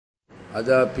අද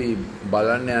අපි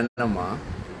බලන්න යනවා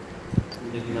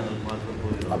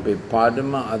අපේ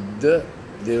පාඩම අද්ද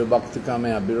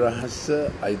දේවභක්තිකාමයේ අභිරහස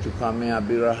අයිතුකාමයේ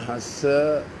අභිරහස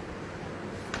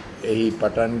එහි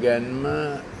පටන් ගැනීම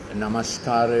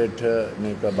නමස්කාරයට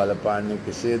මේක බලපාන්නේ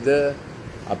කෙසේද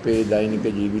අපේ දෛනික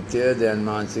ජීවිතය දැන්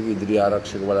මානසික ඉදිරි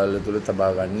ආරක්ෂක බලල්ල තුල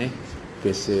තබා ගන්නේ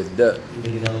කෙසේද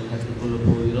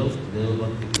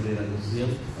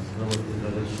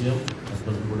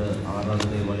கூட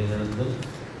ஆராதனை வழிநடத்தும்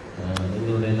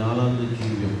எங்களுடைய நாளாந்து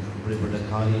ஜீவியம் இப்படிப்பட்ட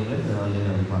காரியங்களை இந்த நாளில்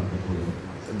நாம் பார்க்க போகிறோம்.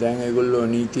 දැන් ඒගොල්ලෝ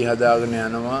නීති හදාගෙන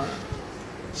යනවා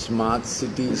ස්මාර්ට්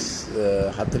සිටිස්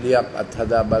 40ක්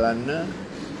අත්හදා බලන්න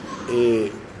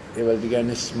ඒවලට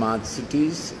කියන්නේ ස්මාර්ට්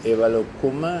සිටිස් ඒවල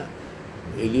ඔක්කොම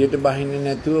එළියට බහින්නේ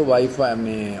නැතුව වයිෆයි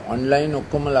මේ ඔන්ලයින්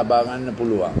ඔක්කොම ලබා ගන්න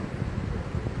පුළුවන්.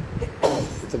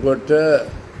 එතකොට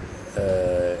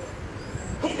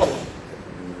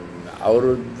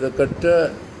අවුරුද්දකට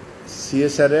 100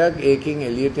 සැරයක් ඒකෙන්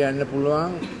එළියට යන්න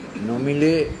පුළුවන්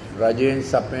නොමිලේ රජයෙන්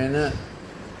සපයන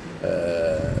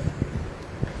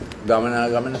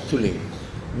ගමනාගමන තුලින්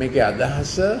මේකේ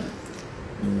අදහස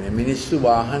මිනිස්සු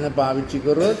වාහන පාවිච්චි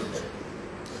කරොත්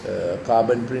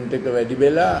කාබන් ප්‍රින්ට් එක වැඩි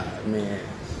වෙලා මේ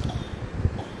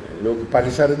ලෝක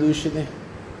පරිසර දූෂණය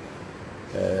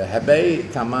හැබැයි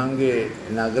තමන්ගේ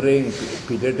නගරයෙන්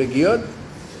පිටට ගියොත්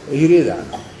හිරිය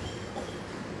දානවා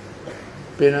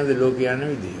පේනද ලෝකේ යන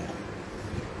විදිහ.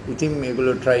 ඉතින්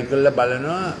මේගොල්ලෝ try කරලා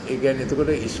බලනවා. ඒ කියන්නේ එතකොට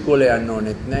ඉස්කෝලේ යන්න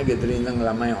ඕනෙත් නැහැ. ගෙදර ඉඳන්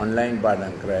ළමයි online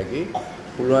පාඩම් කරાવી.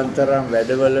 පුළුවන් තරම්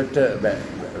වැඩවලට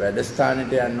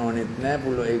වැඩස්ථානෙට යන්න ඕනෙත්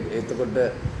නැහැ. එතකොට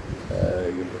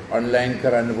online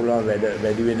කරන්න පුළුවන්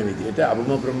වැඩි වෙන විදිහට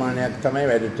අවම ප්‍රමාණයක් තමයි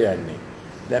වැඩට යන්නේ.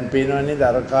 දැන් පේනවනේ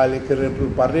අර කාලේ කරපු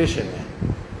පරිශ්‍රණය.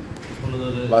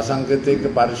 වසංගතයක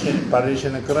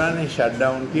පරිශ්‍රණ කරානේ shut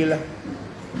down කියලා.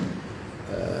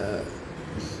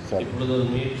 இப்பொழுது ஒரு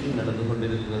முயற்சி நடந்து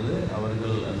கொண்டிருக்கிறது.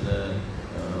 அவர்கள் அந்த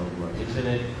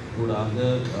இன்டர்நெட் கூடாக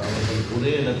அவர்கள்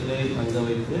ஒரே இடத்திலே தங்க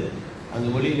வைத்து அங்கே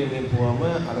வெளியில் எங்கேயும்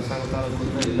போகாமல் அரசாங்கத்தால்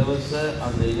கொடுத்த இலவச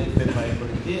அந்த இணைப்பை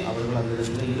பயன்படுத்தி அவர்கள் அந்த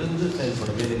இடத்துல இருந்து செயல்பட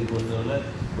வேலைக்கு போகிறதில்ல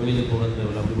வெளியில்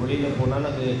போகிறதில்லை. அப்படி வெளியில் போனால்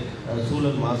அது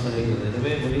சூழல் மாசடைகிறது.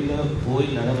 எனவே வெளியில்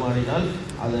போய் நடமாடினால்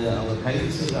அதை அவங்க கைது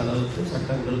செய்கிற அளவுக்கு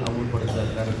சட்டங்கள் அமுல்படுத்த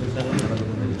திட்டங்கள் நடந்து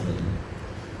கொண்டிருக்கிறது.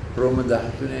 රෝම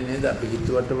 13 නේද අපි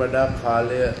හිතුවට වඩා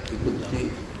කාලය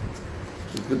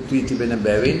ඉක්ුත් වී තිබෙන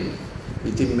බැවින්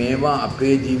ඉතින් මේවා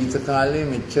අපේ ජීවිත කාලේ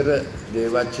මෙච්චර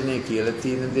දේවචනේ කියලා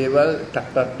තියෙන දේවල් ටක්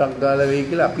ටක් ටක් ගාලා වෙයි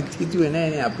කියලා අපිත් හිතුවේ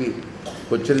නෑනේ. අපි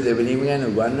කොච්චර දෙවෙනීම ගැන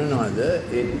උගන්වනවද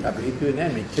ඒ අපි හිතුවේ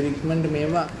නෑ මෙච්චර ඉක්මනට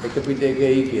මේවා එක පිට එක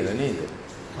එයි කියලා නේද.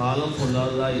 காலம்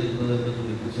பொல்லாததா இருக்கிறது என்று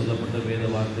குறித்து சொல்லப்பட்ட வேத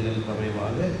வார்த்தைகளுக்கு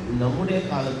அமைவாக நம்முடைய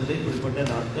காலத்திலே இப்படிப்பட்ட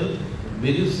நாட்கள்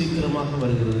வெகு சீக்கிரமாக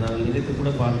வருகிறது. நாங்கள் நினைத்து கூட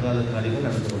பார்க்காத காரியங்கள்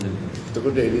நடந்து கொண்டிருக்கிறது.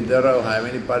 එතකොට එළිදරව් 6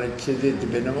 වෙනි පරිච්ඡේදයේ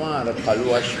තිබෙනවා අර කළු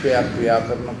අශ්වයා ක්‍රියා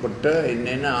කරනකොට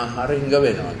එන්න ආහාර හිඟ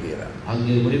වෙනවා කියලා.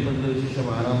 அங்கே வெளிப்படுத்த விசேஷம்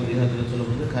 6ஆம் அதிகாரத்தில்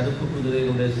சொல்லப்படுது கருப்பு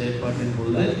குதிரையினுடைய செயற்பாட்டின்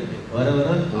பொழுது வர வர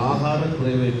ஆகார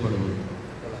குறைவு ஏற்படுவது.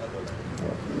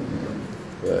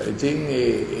 ඉතින්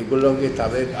ඒගොල්ලෝගේ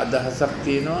තව අදහසක්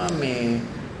තියෙනවා මේ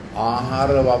ආහාර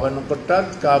වවනකොටත්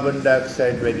කාබන්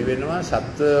ඩයොක්සයිඩ් වැඩි වෙනවා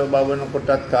සත්ව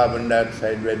වවනකොටත් කාබන්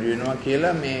ඩයොක්සයිඩ් වැඩි වෙනවා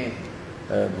කියලා මේ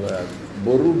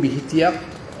බොරු බිහිතියක්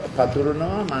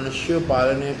පතුරනවා මිනිස්සු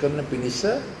පාලනය කරන පිණිස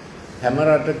හැම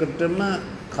රටකටම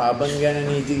කාබන් ගැන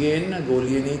නීති ගේන්න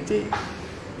ගෝලීය නීති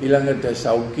ඊළඟට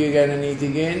සෞඛ්‍ය ගැන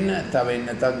නීති ගේන්න තව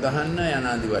එන්නතක් ගහන්න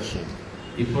යනාදි වශයෙන්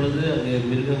இப்பொழுது அங்கே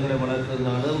மிருகங்களை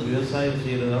வளர்க்கிறதுனாலும் விவசாயம்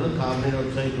செய்கிறதுனாலும் கார்பன் டை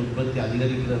ஆக்சைடு உற்பத்தி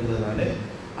அதிகரிக்கிறதுனால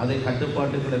அதை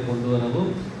கட்டுப்பாட்டுகளை கொண்டு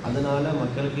வரவும் அதனால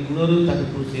மக்களுக்கு இன்னொரு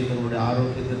தடுப்பூசியை தங்களுடைய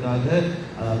ஆரோக்கியத்துக்காக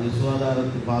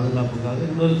சுகாதாரத்து பாதுகாப்புக்காக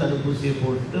இன்னொரு தடுப்பூசியை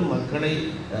போட்டு மக்களை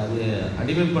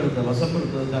அடிமைப்படுத்த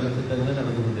வசப்படுத்துவதற்கான திட்டங்களை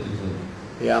நடந்து கொண்டிருக்கிறது.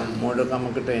 යම්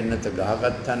මෝඩකමකට එන්නත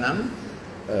ගහගත්තා නම්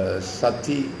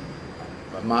සති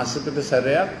මාසයකට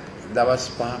සැරයක් දවස්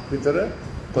 5ක් විතර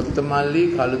කොත්තමල්ලි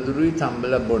කළුදුරුයි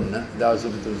තම්බල බොන්න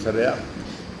දවසකට 3 සැරයක්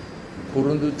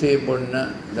කුරුඳු තේ බොන්න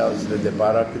දවසකට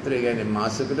දෙපාරක් විතර ඒ කියන්නේ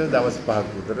මාසයකට දවස් 5ක්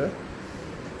විතර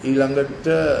ඊළඟට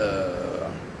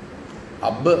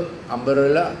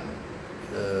අඹරලා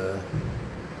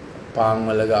පාන්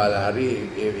වල ගාලා හරි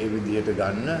ඒ විදිහට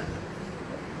ගන්න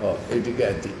ඒ ටික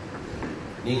ඇති.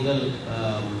 நீங்கள்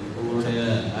உங்களுடைய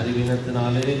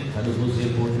அறிவினத்தினாலே தடுப்பூசியை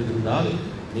போட்டிருந்தால்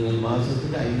நீங்கள்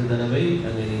மாசத்துக்கு 5 தடவை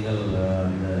அங்கே நீங்கள்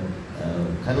அந்த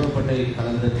கருவப்பட்டை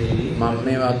கலந்த தேடி මම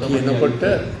මේවා කියනකොට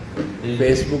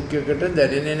Facebook එකට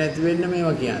දැනෙන්නේ නැති වෙන්න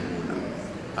මේවා කියන්න ඕන.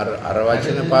 අර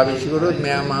වචන පාවිච්චි කරොත්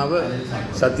මෙයා මාව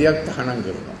සතියක් තහනම්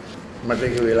කරනවා. මට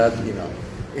ඒක වෙලා තියෙනවා.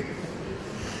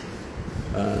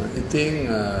 ඉතින්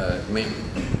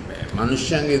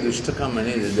මනුෂ්‍යයන්ගේ දුෂ්ටකම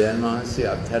නේද? දැන් වහන්සේ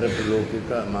අත්හැරපු ලෝකික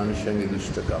මනුෂ්‍යයන්ගේ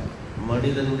දුෂ්ටකම.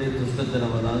 மனிதனுடைய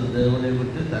துஷ்டத்தனம், அதாவது தேவனை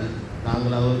விட்டு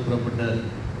தாங்களாக புறப்பட்ட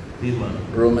தீர்மானம்.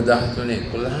 රෝම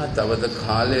 13:11 තවද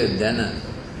කාලය දැන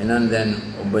එනම් දැන්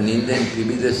ඔබ නින්දෙන්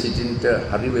පිබිද සිටින්ට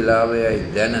හරි වෙලාවයයි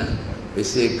දැන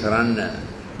එසේ කරන්න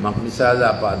මක්නිසාද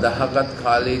අප අදහගත්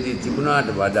කාලයේදී තිබුණාට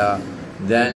වඩා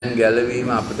දැන් ගැලවීම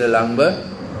අපට ළඟ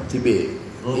තිබේ.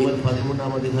 ரோமர்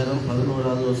 13ஆம் அதிகாரம்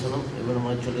 11வது வசனம்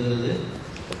இவ்விதமாக சொல்கிறது,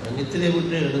 நித்திரை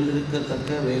விட்டு எழுந்திருக்கத்தக்க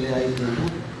வேலையாயிற்று,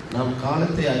 நாம்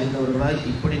காலத்தை அறிந்தவர்களாய்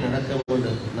இப்படி நடக்க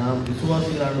வேண்டும். நாம்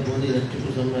விசுவாசிகளான போது இரட்சிப்பு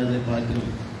சொன்னதை பார்க்கிறோம்,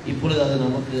 இப்பொழுது அது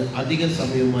நமக்கு அதிக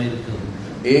சமயமாக இருக்கிறது.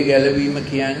 ඒ ගැලවීම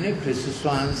කියන්නේ ක්‍රිස්තුස්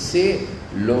වහන්සේ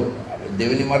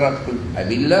දෙවෙනි වරක්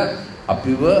ඇවිල්ලා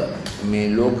අපිව මේ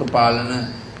ලෝකපාලන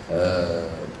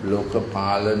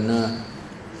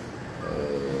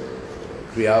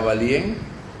ක්‍රියාවලියෙන්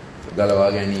ගලවා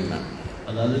ගැනීම.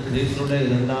 அதாவது கிறிஸ்துவோட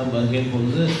இரண்டாம் வருகையின்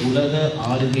பொழுது உலக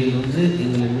ஆளுகையிலிருந்து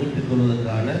எங்களை மீட்டுக்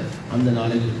கொள்வதற்கான அந்த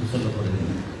நாளை குறித்து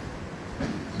சொல்லப்படுகிறது.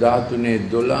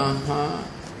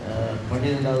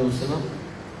 12வது வசனம்,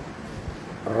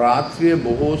 රාත්‍රිය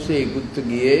බොහෝසේ ඉක්ුත්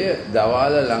ගියේය,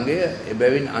 දවාල ළඟය,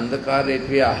 එබැවින් අන්ධකාරයේ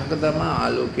ක්‍රියා අහක තමා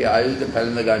ආලෝකයේ ආයුධ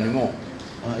පැළඳ ගනිමු.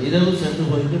 இரவு சென்று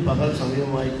போயிட்டு பகல்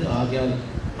சமயமாயிட்டு ஆகியால்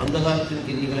අන්ධකාරத்தின்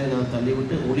කිරිகளை நாம்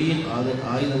தள்ளிவிட்டு ஒளியின்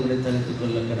ආයුධங்களை தரித்துக்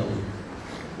கொள்ள கடவுள்.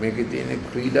 මේකේ තියෙන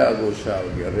ක්‍රීඩා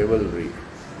ഘോഷාවගේ රෙවල්රි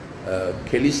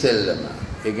කෙලිසෙල්ලම,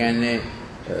 ඒ කියන්නේ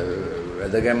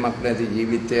වැදගැම්මක් නැති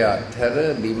ජීවිතය අත්හැර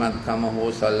බීමත්කම හෝ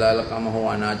සල්ලාලකම හෝ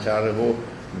අනාචාරය හෝ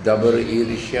දබර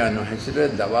ඊර්ෂ්‍යා නොහැසිර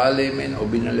දවාලේ මෙන්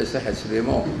ඔබින ලෙස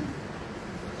හැසිරෙමු.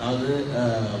 அது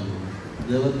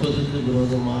தேவத்துவத்துக்கு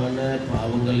விரோதமான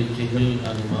பாவங்கள், இச்சைகள்,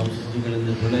 அது மாம்சங்கள்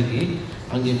என்று விலகி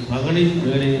அங்கே பகலின்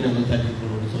வேலையை நாங்கள்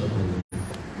தட்டிக்கொள்வோம் சொல்லப்படுகிறது.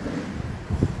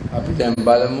 අපි දැන්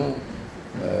බලමු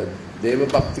දේව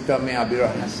භක්තිකමේ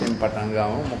අභිරහස්යෙන් පටන්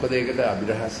ගමු. මොකද ඒකට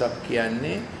අභිරහසක්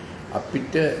කියන්නේ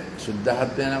අපිට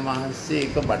සුද්ධහත්වයන් වහන්සේ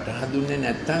ඒක බටහ දුන්නේ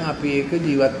නැත්නම් අපි ඒක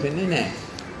ජීවත් වෙන්නේ නැහැ.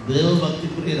 தேவ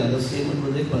பக்திக்குரிய ரகசியம்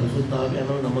என்பதை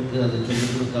பரிசுத்தாவியானவர் நமக்கு அதை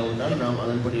சொல்லிக் கொடுக்காவிட்டால் நாம்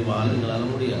அதன்படி வாழ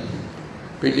எங்களால் முடியாது.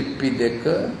 පිලිප්පි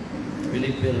 2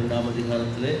 பிலிப்பியர் 2ஆம்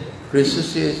அதிகாரத்திலே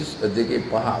ක්‍රිස්තුස් යේසුස්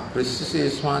 2:5 ක්‍රිස්තුස්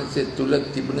යේසුස් වහන්සේ තුල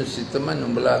තිබුණු සිතම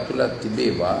නුඹලා තුල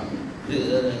තිබේවා.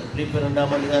 பிலிப்பியர்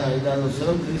 2ஆம் அதிகாரம் 5வது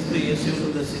வசனம், கிறிஸ்து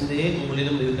இயேசுவின் சிந்தையே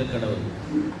உங்களிடம் இருக்க கடவுள்.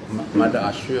 මට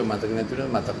ආශ්‍රය මතක නැතුව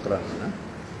මතක් කරන්න.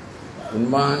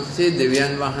 උන්වහන්සේ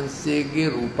දෙවියන් වහන්සේගේ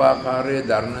රූපාකාරය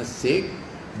දරනසේක්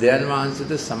දෙවියන්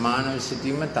වහන්සේට සමානව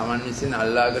සිටීම තමන් විසින්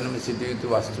අල්ලාගෙනම සිටිය යුතු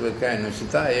වස්තුවකයි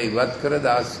නොසිතා එය ඉවත් කර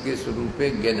දාසගේ ස්වරූපේ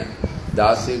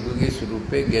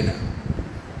ගෙන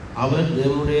அவர்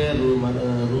தேவனுடைய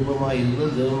ரூபமாய் இருந்து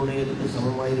தேவனுடையதுக்கு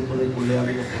சமமாய் இருப்பதை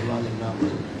கொள்ளையாடின பொருளால்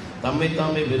இல்லாமல் தம்மை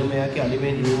தாமே வெறுமையாக்கி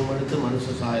அடிமையின் ரூபம் எடுத்து மனுஷ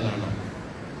சாயலானார்.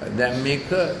 දැන් මේක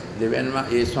දෙවියන්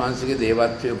යේසුස් වහන්සේගේ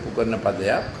දේවත්වය ඔප්පු කරන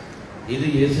පදයක්. இது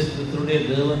இயேசு கிறிஸ்துவுடைய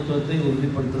தேவத்துவத்தை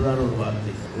உறுதிப்படுத்துதான ஒரு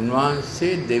வார்த்தை. උන්වහන්සේ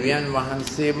දෙවියන්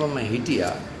වහන්සේවම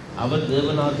හිටියා. அவர்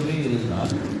தேவனாகவே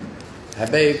இருந்தார்.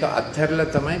 හැබැයි ඒක අත්හැරලා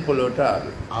තමයි පොළොවට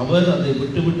ආවේ. அவர் அதை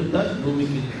விட்டுவிட்டு தான்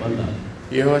பூமிக்கு வந்தார்.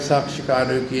 යේහෝවා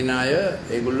සාක්ෂිකාරයෝ කියන අය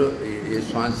ඒගොල්ලෝ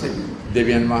යේසුස් වහන්සේ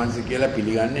දෙවියන් වහන්සේ කියලා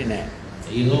පිළිගන්නේ නැහැ.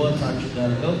 யெகோவா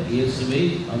சாட்சிக்காரர்கள் இயேசுவை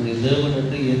அங்கே தேவன்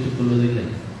என்று ஏற்றுக்கொள்வதில்லை.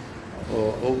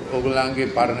 ඔගොල්ලන්ගේ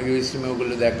පරණ කිවිසුම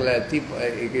ඔගොල්ලෝ දැකලා ඇති.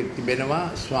 ඒකේ තිබෙනවා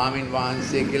ස්වාමින්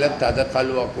වහන්සේ කියලා තද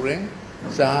කළු අකුරෙන්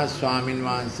සහ ස්වාමින්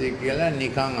වහන්සේ කියලා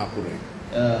නිකං අකුරෙන්.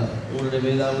 உங்களுடைய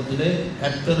வேதாகத்திலே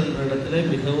கர்த்தர் என்ற இடத்துல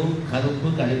மிகவும் கருப்பு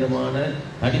கடினமான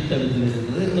அடித்தளத்தில்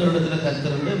இருக்குது. இன்னொரு இடத்துல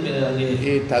கர்த்தர் அங்கே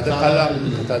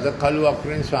තද කළු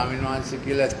අකුරෙන් ස්වාමින් වහන්සේ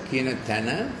කියලා කියන තැන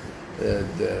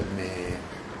මේ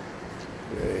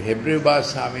හෙබ්‍රේය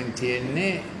භාෂාවෙන්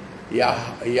තියෙන්නේ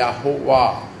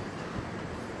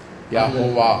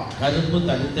යහෝවා கருப்பு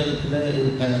தனித்தளத்தில்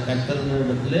கர்த்தர் என்ற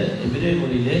இடத்துல எபிரேய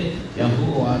மொழியிலே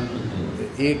யெகோவா.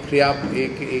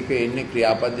 ඒක එන්නේ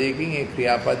ක්‍රියාපදයකින්. ඒ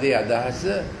ක්‍රියාපදයේ අදහස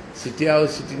සිටියව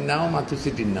සිටින්නව මතු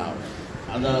සිටින්නව.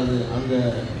 அதாவது அந்த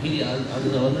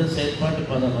வந்து செயல்பாட்டு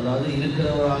பதம், அதாவது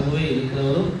இருக்கிறவராகவே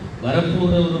இருக்கிறவரும்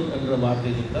வரப்போறவரும் என்ற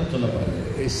வார்த்தைக்கு தான் சொல்லப்படுது.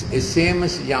 එසේම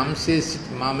යම්සේ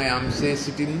මම යම්සේ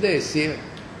සිටින්ද එසේ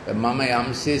මම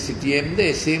යම්සේ සිටියෙම්ද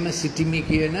එසේම සිටිමි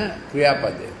කියන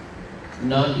ක්‍රියාපදය.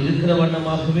 நான் இருக்கிற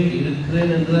வண்ணமாகவே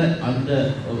இருக்கிறேன் என்ற அந்த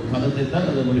பதத்தை தான்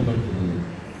அதை வெளிப்படுத்துகிறது.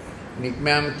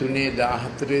 නික්මයන්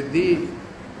 3:14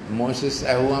 මෝසස්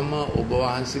ඇහුවම ඔබ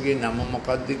වහන්සේගේ නම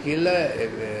මොකක්ද කියලා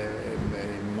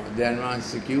දැන්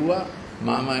වහන්සේ කිව්වා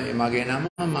මගේ නම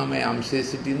මම යම්සේ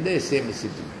සිටින්ද එසේම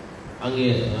සිටිමි. அங்கே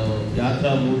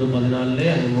யாத்ரா 3:14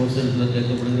 அங்கே மோசத்தில்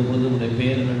கேட்கப்படுகிற பொழுது உங்களுடைய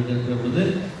பெயர் என்னன்னு கேட்கிற பொழுது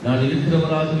நான்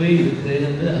இருக்கிறவராகவே இருக்கிறேன்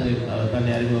என்று அங்கே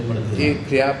தன்னை அறிமுகப்படுத்துகிறார். මේ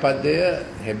ක්‍රියාපදය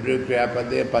හෙබ්‍රේය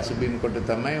ක්‍රියාපදය පසුබිම් කොට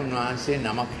තමයි උන්වහන්සේ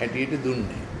නමක් හැටියට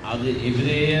දුන්නේ. அது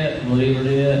எபிரேய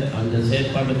மொழியுடைய அந்த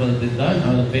செயற்பாட்டு பதத்தை தான்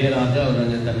அந்த பெயராக அவர்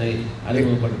அங்கே தன்னை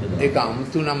அறிமுகப்படுத்துகிறார். ඒක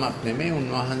අමුතු නමක් නෙමෙයි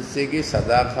උන්වහන්සේගේ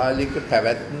සදාකාලික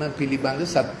පැවැත්ම පිළිබඳ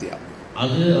සත්‍යයක්.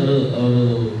 அது ஒரு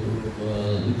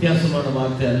வித்தியாசமான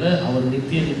வார்த்தை அல்ல. அவர்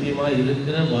நித்தியமாய்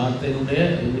இருக்கிற வார்த்தையினுடைய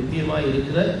நித்தியமாய்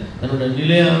இருக்கிற தன்னுடைய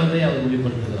நிலையானதை அவர்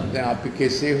வெளிப்படுத்துகிறார். දැන් අපි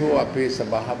කෙසේ හෝ අපේ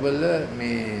සභාවල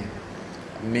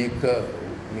මේක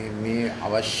මේ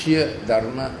අවශ්‍ය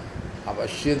ධර්ම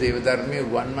අවශ්‍ය දේව ධර්මයේ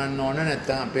උගන්වන්න ඕන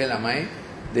නැත්නම් අපේ ළමයි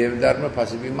දේව ධර්ම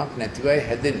පසුබිමක් නැතිවයි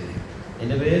හැදෙන්නේ.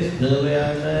 எனவே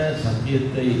தேவையான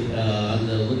சத்தியத்தை அந்த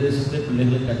உபதேசத்தை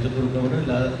பிள்ளைகளுக்கு கற்றுக் கொடுக்கணும்.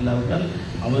 இல்லாவிட்டால்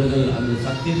அவர்கள் அந்த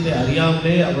சத்தியத்தை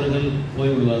அறியாமலே அவர்கள்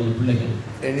போய்விடுவார்கள் பிள்ளைகள்.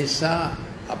 ඒ නිසා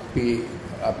අපි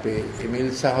අපේ එමිල්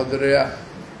සහෝදරයා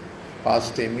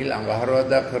පාස්ටර් එමිල්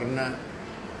අඟහරුවාදා කරන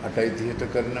 8:30ට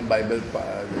කරන බයිබල්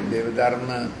දේව ධර්ම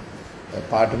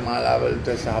පාඨමාලාවලට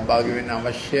සහභාගී වෙන්න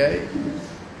අවශ්‍යයි.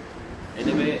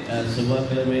 எனவே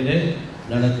செவ்வாய்க்கிழமையிலே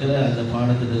நடக்கிற அந்த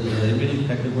பாடத்திற்கு எமில்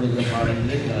கற்றுக் கொடுக்கிற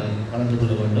பாடத்திலே கலந்து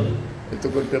கொள்ள வேண்டும்.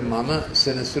 එතකොට මම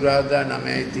සෙනසුරාදා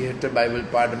 9:30ට බයිබල්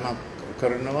පාඩමක්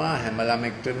කරනවා. හැම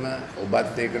ළමෙක්ටම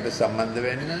ඔබත් ඒකට සම්බන්ධ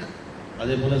වෙන්න.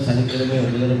 அதே போல சனிக்கிழமை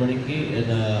 9:30 மணிக்கு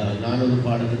நான் ஒரு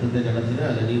பாடத்திட்டத்தை நடத்துகிறேன்.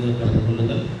 அதை நீங்கள் கலந்து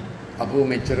கொள்ளுங்கள். අපෝ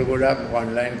මෙච්චර ගොඩක්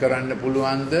ඔන්ලයින් කරන්න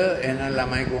පුළුවන්ද? එහෙනම්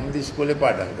ළමයි කොහොමද ඉස්කෝලේ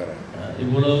පාඩම් කරන්නේ?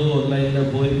 இவ்வளவு ஆன்லைன்ல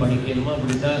போய் படிக்கணுமா?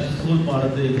 அப்படின்னா ஸ்கூல்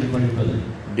பாடத்தை எப்படி படிப்பது?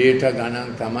 ඩේටා ගණන්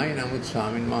තමයි. නමුත්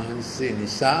ස්වාමින් වහන්සේ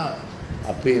නිසා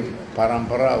අපේ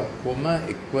පරම්පරාව ඔක්කොම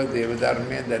එක්ව දේව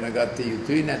ධර්මය දැනගත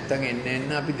යුතුයි. නැත්නම්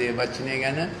එන්න අපි දේව වචනය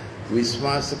ගැන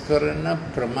විශ්වාස කරන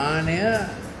ප්‍රමාණය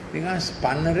නිකන්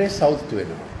ස්පන්නරේ සවුත්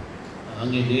වෙනවා.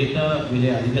 அங்கே டேட்டா விலை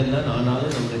அதிகம் தான்.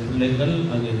 ஆனாலும் நம்முடைய பிள்ளைகள்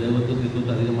அங்கே தேவத்துக்கு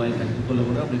அதிகமாக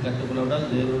கற்றுக்கொள்ளக்கூடாது. அப்படி கற்றுக்கொள்ளக்கூடாது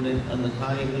தேவனுடைய அந்த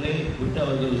காரியங்களை விட்டு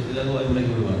அவர்கள் இலகுவாய்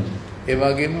விலகி விடுவார்கள். ඒ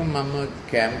වගේම මම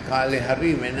කැම්ප් කාලේ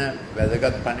හරි වෙන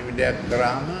වැදගත් පණිවිඩයක්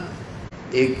කරාම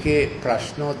ඒකේ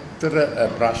ප්‍රශ්නෝත්තර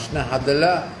ප්‍රශ්න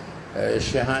හදලා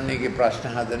ශහානේගේ ප්‍රශ්න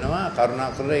හදනවා.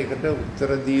 කරුණාකරලා ඒකට උත්තර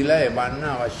දීලා එවන්න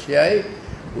අවශ්‍යයි.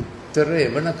 උත්තර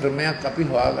එවන ක්‍රමයක් අපි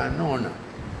හොයාගන්න ඕන.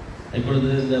 இப்பொழுது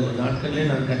இந்த நாட்களிலே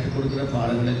நான் கற்றுக் கொடுக்கிற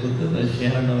பாடங்களை குறித்து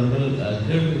ஷேஹான் அவர்கள்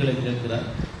கேள்விகளை கேட்கிறார்.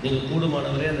 நீங்கள்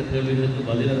கூடுமானவரை அந்த கேள்விகளுக்கு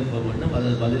பதில் அனுப்ப வேண்டும். அதை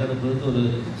பதில் அனுப்புவதற்கு ஒரு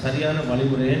சரியான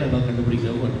வழிமுறையை நாங்கள்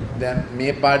கண்டுபிடிக்க வேண்டும். දැන් මේ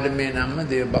පාඩමේ නම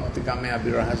දේව භක්තිකමේ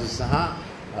අභිරහස සහ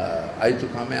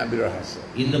අයිතුකමේ අභිරහස.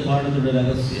 இந்த பாடத்துடைய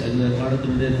ரகசியம், இந்த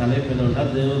பாடத்துடைய தலைப்பு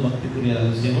என்னவென்றால் தேவ பக்திக்குரிய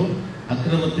ரகசியமும்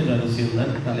அக்கிரமத்தின் ரகசியம்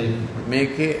தான் தலைப்பு.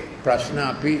 මේකේ ප්‍රශ්න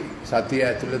අපි සතිය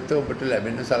ඇතුළත ඔබට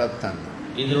ලැබෙන්න සලස්සන්න.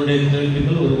 இதனுடைய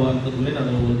கேள்விகள் ஒரு வாரத்துக்குள்ளே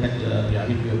நாங்கள் உங்களுக்கு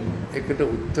அனுப்பி வைப்போம். ඒකට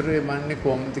උත්තරේ මන්නේ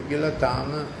කොහොමද කියලා තාම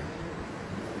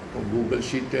Google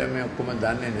Sheet එකේ මේ ඔක්කොම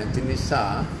දන්නේ නැති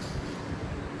නිසා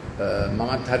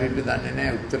මමත් හරියට දන්නේ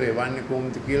නැහැ උත්තරේ එවන්නේ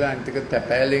කොහොමද කියලා. අනිත් එක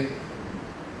තැපෑලෙන්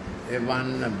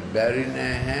එවන්න බැරි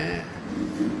නැහැ.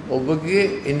 ඔබගේ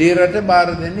ඉන්දියාවට බාර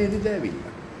දෙන්න ඉරිද ඇවිල්ලා.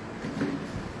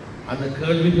 அந்த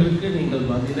கேள்விகளுக்கு நீங்கள்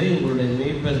பதிலை உங்களுடைய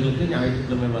மேய்ப்பர்களுக்கு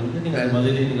ஞாயிற்றுக்கிழமை வந்து நீங்கள்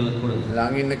பதிலை நீங்கள் கொடுங்க.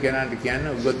 ළඟ ඉන්න කෙනාට කියන්න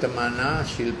උගතමනා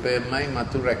ශිල්පයමයි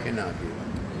මතු රැකෙනා කියලා.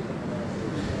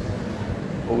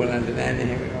 ඕගලන්ට නෑනේ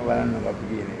එහෙම බලන්න අපි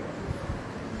කියන එක.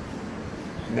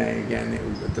 නෑ කියන්නේ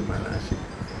උගතමනා ශිල්ප.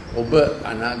 ඔබ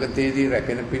අනාගතයේදී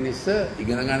රැකෙන පිණිස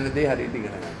ඉගෙන ගන්න දේ හරියට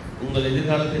ඉගෙන ගන්න. உங்கள்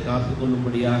எதிர்காலத்தை காத்துக்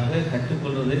கொள்ளும்படியாக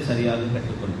கற்றுக்கொள்வதை சரியாக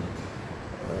கற்றுக்கொள்ளுங்கள்.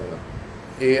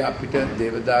 ඒ අපිට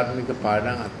දේව ධාර්මික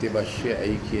පාඩම් අත්‍යවශ්‍ය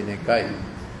ඇයි කියන එකයි.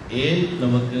 ஏன்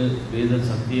நமக்கு வேத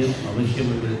சத்தியம் அவசியம்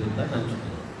என்பதை தான் நான்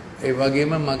சொல்றேன். ඒ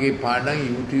වගේම මගේ පාඩම්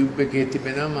YouTube එකේ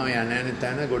තිබෙනවා. මම යන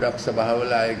තැන ගොඩක්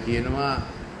සභාවල අය කියනවා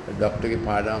ડોක්ටර්ගේ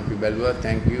පාඩම් අපි බැලුවා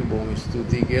thank you බොහොම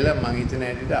ස්තුතියි කියලා. මම හිතන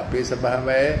හැටියට අපේ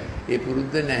සභාවේ ඒ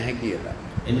පුරුද්ද නැහැ කියලා.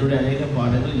 என்னுடைய अनेक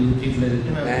பாடங்கள் YouTubeல இருக்கு.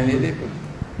 නෑ නේද?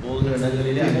 போகிற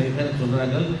இடங்களிலே அநேகர்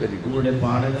சொல்றார்கள் உங்களுடைய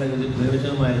பாடங்கள் எங்களுக்கு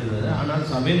பிரயோஜனமா இருந்தது. ஆனால்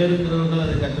சபையில் இருக்கிறவர்கள்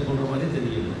அதை கற்றுக்கொள்ற மாதிரி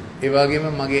தெரியல. ඒ වගේම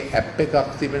මගේ ඇප් එකක්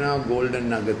තිබෙනවා golden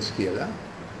nuggets කියලා.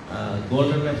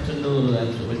 golden nuggets ன்னு ஒரு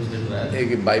ஆப் வச்சிருக்காரு.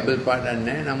 ඒකේ බයිබල් පාඩම්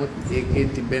නැහැ. නමුත් ඒකේ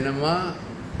තිබෙනවා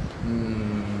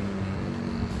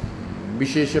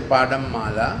විශේෂ පාඩම්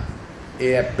මාලා.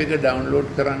 ඒ ඇප් එක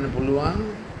ඩවුන්ලෝඩ් කරන්න පුළුවන්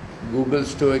Google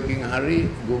Store එකකින් හරි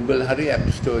Google හරි App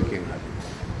Store එකකින් හරි.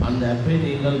 அந்த ஆப்பை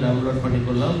நீங்கள் டவுன்லோட்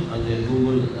பண்ணிக்கொள்ளலாம். அங்கே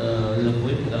கூகுள் இதில்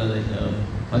போய் நீங்கள் அதை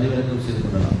பதிவிறக்கம் செய்து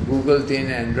கொள்ளலாம். Google තියෙන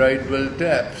Android වලට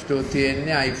App Store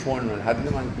තියෙන්නේ iPhone වල. හරිද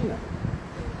මම කියනවා?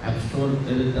 App Store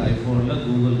இருக்கு iPhoneல,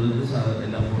 Google இருக்கு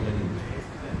எல்லா ஃபோன்லயும்.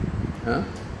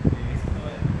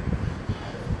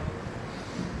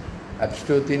 App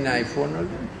Store තියෙන iPhone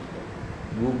වලට,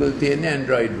 Google තියෙන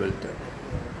Android වලට.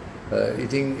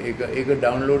 ඉතින් ඒක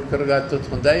ඩවුන්ලෝඩ් කරගත්තොත්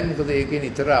හොඳයි. මොකද ඒකේ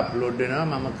නිතර අප්ලෝඩ් වෙනවා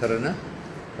මම කරන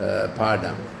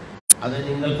පාඩම්. அதை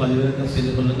நீங்கள் பதிவிறக்கம்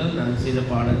செய்து கொள்ளுங்கள். நான் செய்த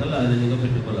பாடங்கள் அதை நீங்கள்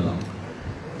பெற்றுக்கொள்ளலாம்.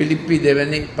 පිලිප්පි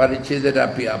දෙවැනි පරිච්ඡේදයට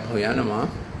අපි අපෝ යනවා.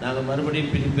 நாங்கள் மறுபடியும்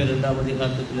பிலிப்பியர் 2வது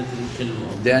அதிகாரத்துக்குள்ள திரும்பி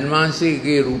செல்வோம். දයන්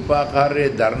වහන්සේගේ රූපාකාරයේ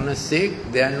දර්ණසේක්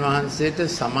දයන් වහන්සේට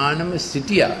සමානම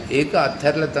සිටියා. ඒක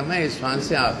අත්හැරලා තමයි ඒ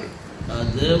ස්වාංශය ආවේ.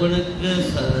 தேவனுக்கு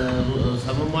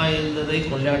சமமாய் இருந்ததை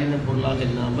கொண்டாடின பொருளாக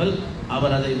எண்ணாமல்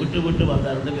அவர் அதை விட்டு விட்டு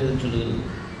வந்தார் என்று வேதம் சொல்கிறது.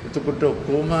 එතකොට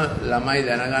ඔක්කොම ළමයි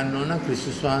දැනගන්න ඕන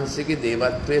ක්‍රිස්තුස් වහන්සේගේ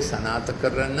දේවත්වයේ සනාථ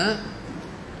කරන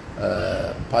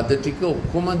පද ටික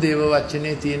ඔක්කොම දේව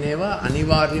වචනේ තියෙන ඒවා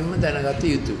අනිවාර්යයෙන්ම දැනගත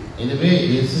යුතුයි. எனவே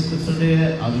இயேசு கிறிஸ்துடைய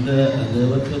அந்த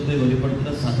தேவத்துவத்தை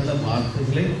வெளிப்படுத்துகிற சகல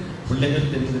வார்த்தைகளை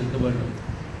பிள்ளைகள் தெரிந்திருக்க வேண்டும்.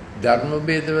 ධර්ම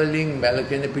ભેද වලින්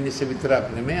බැලකෙන පිණිස විතරක්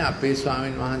නෙමෙයි අපේ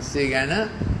ස්වාමීන් වහන්සේ ගැන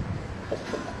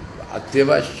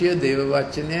අත්‍යවශ්‍ය දේව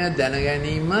වචනය දැන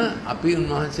ගැනීම අපි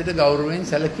උන්වහන්සේට ගෞරවයෙන්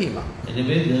සැලකීමක්.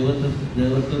 எனவே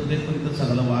தேவத்துவத்தை குறித்த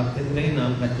சகல வார்த்தைகளை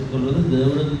நாம் கற்றுக்கொள்வது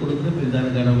தேவனுக்கு கொடுக்கிற பிரதான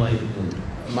கனமாயிருக்கிறது.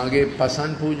 මගේ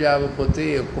පසන් පූජාව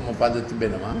පොතේ ඔක්කොම පද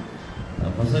තිබෙනවා.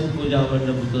 பசன் பூஜாව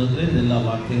என்ற புத்தகத்தில் எல்லா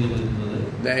வார்த்தைகளும் இருக்கிறது.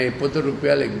 දැන් ඒ පොත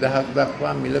රුපියල් 1000ක්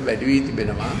දක්වා මිල වැඩි වී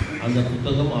තිබෙනවා. அந்த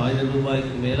புத்தகம் 1000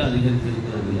 ரூபாய்க்கு மேல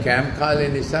அதிகரித்திருக்கிறது. කැම්ප් කාලේ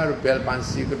නිසා රුපියල්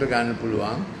 500කට ගන්න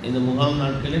පුළුවන්. இந்த முகாம்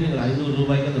நாட்களில் நீங்கள் 500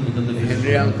 ரூபாய்க்கு அந்த புத்தகத்தை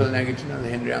හෙන්රි අංකල් නැගිටිනවද?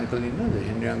 හෙන්රි අංකල් ඉන්නවද?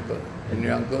 හෙන්රි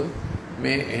අංකල්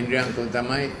මේ හෙන්රි අංකල්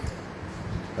තමයි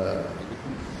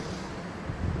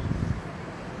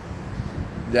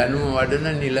දැනුම වඩන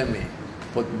නිලමේ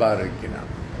පොත් බාරක් කෙනා.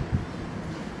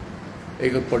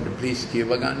 ඒක පොඩ්ඩ ප්ලීස්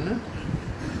කියව ගන්න.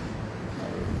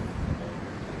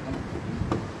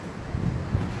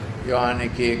 යෝහන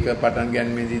එක පටන්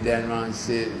ගැනීමේදී දැන්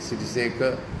වහන්සේ සිටිසේක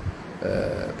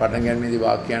පටන් ගැනීමේදී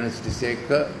වාක්‍යාන සිටිසේක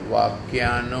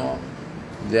වාක්‍යානෝ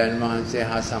දැන් වහන්සේ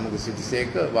හා සමග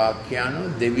සිටිසේක වාක්‍යානෝ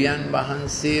දෙවියන්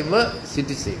වහන්සේව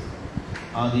සිටිසේක.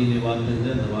 ආදීනේ வார்த்தைද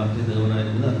அந்த வார்த்தை தேவனாய்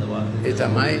இருந்தது. அந்த வார்த்தை ඒ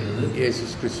තමයි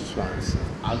යේසුස් ක්‍රිස්තුස් වහන්සේ.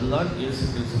 அதுதான் இயேசு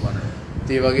கிறிஸ்துவானவர்.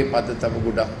 ඒ වගේ පද තව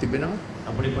ගොඩක් තිබෙනවා.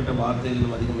 அப்படிப்பட்ட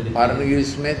வார்த்தைகளும் அதிகம் இருக்கிறது. පරණ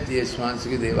ගිවිස්මෙත් යේසුස්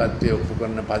වහන්සේගේ දේවත්වය ඔප්පු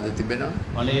කරන පද තිබෙනවා.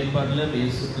 பழைய ஏற்பாட்டிலும்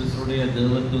இயேசு கிறிஸ்துவுடைய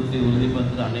தேவத்துவத்தை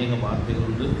உறுதிப்படுத்துகிற அநேக வார்த்தைகள்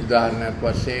உண்டு. උදාහරණයක්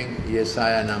වශයෙන්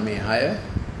යෙසායා 9:6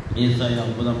 ஏசாயா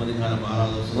 9வது அதிகாரம்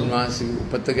 6வது வசனம். උන්වහන්සේගේ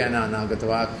උපත ගැන අනාගත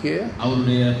වාක්‍යය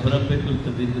அவருடைய பிறப்பை குறித்த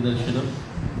தீர்க்கதரிசனம்.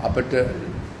 අපට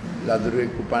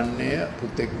ලදරුවෙක් උපන්නේය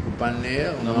පුතෙක් උපන්නේය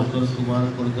நமக்கு ஒரு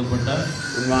குமாரன் கொடுக்கப்பட்டார்.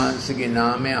 උන්වහන්සේගේ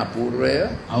නාමය අපූර්වය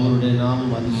அவருடைய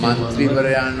நாமம் அதிசயமானவர்.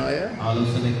 මන්ත්‍රීවරයාණෝය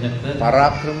ஆலோசனைக்கர்த்தர்.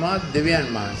 පරාක්‍රමවත් දෙවියන්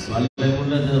වහන්සේ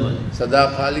வல்லமையுள்ள தேவன்.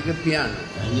 සදාකාලික පියාණන්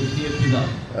நித்திய பிதா.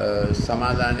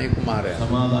 සමාදානයේ කුමාරයා.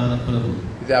 சமாதான பிரபு.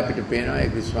 ඉතින් අපිට පේනවා ඒ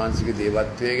ක්‍රිස්තුවන්සේගේ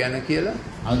දේවත්වය ගැන කියලා.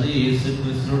 அது இயேசு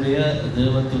கிறிஸ்துவுடைய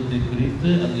தேவத்துவத்தை குறித்து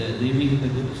அங்கே தெய்வீகத்தை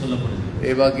குறித்து சொல்லப்படுகிறது.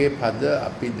 ඒ වගේ පද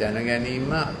අපි දැන ගැනීම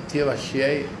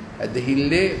අත්‍යවශ්‍යයි.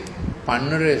 ඇදහිල්ලේ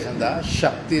පන්නරය සඳහා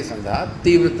ශක්තිය සඳහා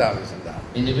තීව්‍රතාවය සඳහා.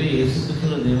 எனவே இயேசு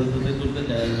கிறிஸ்துவின் தேவத்துவத்தை குறித்த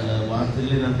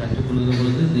வார்த்தைகளை நாம் கற்றுக்கொள்கிற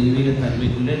பொழுது தெய்வீக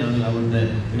தன்மைக்குள்ளே நாங்கள் அவருடைய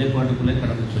இடைப்பாட்டுக்குள்ளே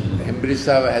கடந்து செல்கிறோம்.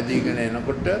 හෙම්බ්‍රිස්සාව හැදීගෙන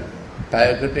එනකොට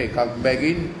තයකට එකක්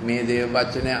බැගින් මේ දේව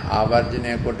වචනය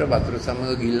ආවර්ජනය කොට වතුර සමග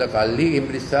ගිල්ල කල්ලි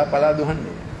හෙම්බ්‍රිස්සාව පලා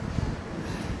දුවන්නේ.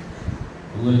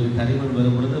 உங்களுக்கு தனிமன்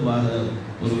வரும் பொழுது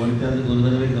ஒரு மணித்தாந்துக்கு ஒரு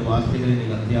தடவை இந்த வார்த்தைகளை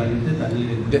நீங்கள் அத்தியாடித்து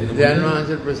தண்ணீர் දැන්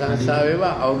වහන්සේ ප්‍රශංසාව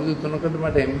වේවා අවුරුදු 3කට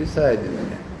මට හෙම්බ්‍රිස්සාව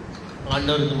හැදෙන්නේ.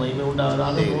 ஆண்டவருக்கு மகிமை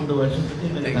உண்டாவதாக 3 வருஷத்துக்கு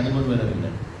எனக்கு தனிமன் வரவில்லை.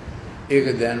 ඒක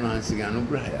දැන් වහන්සේගේ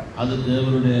අනුග්‍රහය. அது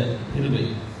தேவனுடைய கிருபை.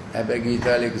 හැබැයි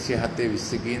ගීතාල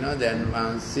 107:20 කියනවා දැන්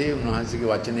වහන්සේ උන්වහන්සේගේ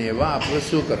වචනේ ඒවා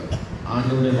අපසු කරනවා.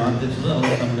 ஆண்டவருடைய வார்த்தை சொல்லுது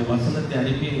அவர் தம்முடைய வசனத்தை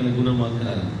அனுப்பி எங்களை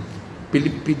குணமாக்குறார்.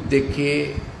 පිලිප්පි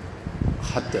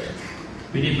 2:7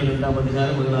 පිළිපෙළ 2வது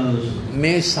அதிகாரம் 11வது වසන.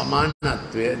 මේ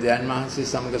සමානත්වය දැන් වහන්සේ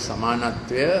සමග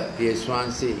සමානත්වය යේසුස්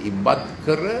වහන්සේ ඉබ්බත්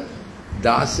කර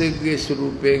දාසයෙකුගේ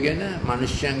ස්වරූපයගෙන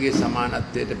මනුෂ්‍යයන්ගේ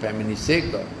සමානත්වයට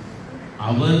පැමිණිසේක.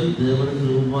 அவர் தேவனுக்கு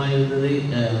ரூபமாய் இருந்ததை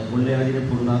கொள்ளையாடின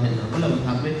பொருளாக எண்ணாமல் அவர்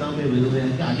தம்மை தாமே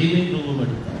வெறுமையாக்கி அடிமை ரூபம்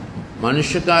எடுத்தார்.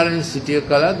 මනුෂ්‍යකාරයන් සිටිය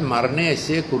කලත් මරණය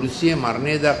එසේ කුරුසියේ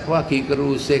මරණය දක්වා කීකරු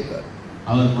වූසේක.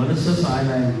 அவர் மனுஷ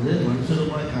சாயலாயிருந்து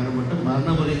மனுஷருமாய் காணப்பட்ட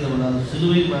மரணமடைந்தவராக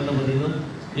சிலுவை மரணமடைந்தும்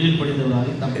கீழ்ப்படிந்தவராக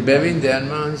එබැවින් දැන්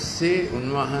වහන්සේ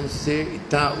උන්වහන්සේ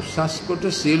ඉතා උසස් කොට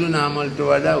සියලු නාම වලට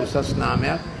වඩා උසස්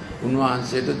නාමයක්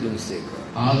උන්වහන්සේට දුන්සේක.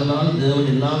 ஆதலால் தேவன்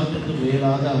எல்லாவற்றுக்கும்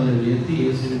மேலாக அவரை உயர்த்தி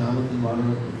இயேசுவின் நாமத்தில்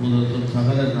வாழும்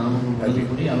சகல நாமமும்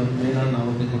வழங்கப்படி அவருக்கு மேலான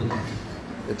நாமத்தை கொடுத்தார்.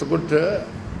 එතකොට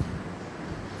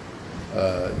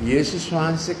යේසුස්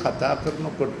වහන්සේ කතා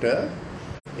කරනකොට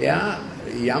එයා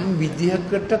යම්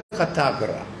විදිහකට කතා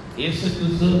කරා. இயேசு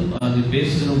கிறிஸ்து அது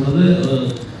பேசுகிற பொழுது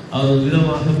அவர்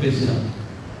விதமாக பேசினார்.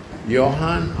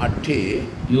 යොහාන් 8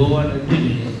 யோவான் 8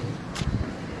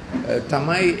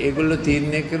 තමයි ඒගොල්ලෝ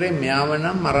තීරණය කරේ මෙයාව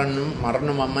නම් මරණ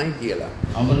මමයි කියලා.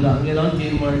 அவர்கள் அங்கேதான்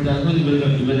தீர்மானித்தார்கள்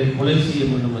இவரை கொலை செய்ய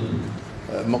வேண்டும் என்று.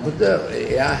 මොකද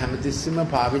එයා හැමතිස්සෙම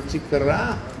පාවිච්චි කරා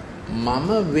මම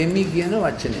වෙමි කියන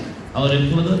වචනය. அவர்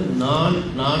எப்பொழுதும்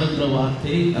நான் என்ற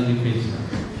வார்த்தையை அங்கே பேசினார்.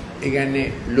 ඒ කියන්නේ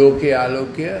ලෝකයේ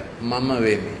ආලෝකය මම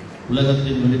වෙමි.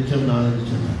 உலகத்தின் வெளிச்சம் நான் என்று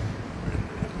சொன்னார்.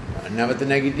 නැවත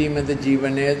නැගිටීමද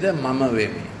ජීවනයේද මම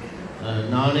වෙමි.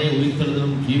 நானே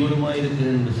உயிர்த்தெழுதலும் ஜீவனுமாய்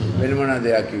இருக்கிறேன் என்று சொன்னார். වෙන මොනවද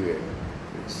එයා කිව්වේ?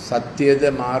 සත්‍යයේද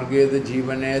මාර්ගයේද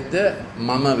ජීවනයේද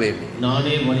මම වෙමි.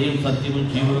 நானே வழியும் சத்தியமும்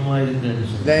ஜீவனுமாய் இருக்கிறேன் என்று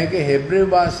சொன்னார். දැන් ඒක හෙබ්‍රේව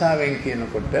භාෂාවෙන්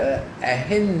කියනකොට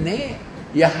ඇහෙන්නේ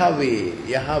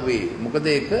යහවේ. මොකද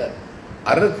ඒක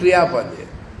අර ක්‍රියාපදය.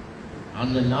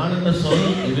 அந்த நான் என்ற சொல்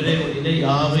எபிரேய மொழியிலே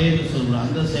யாவே என்று சொல்றார்.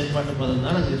 அந்த செயல்பாட்டு பதம்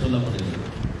தான் அங்கே சொல்லப்படுகிறது.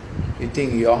 ඉතින්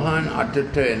යොහාන්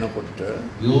 8ට එනකොට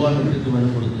யோவான் 8க்கு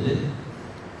வரும்பொழுது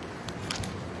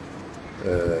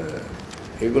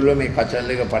ඒගොල්ලෝ මේ කචල්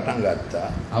එක පටන් ගත්තා.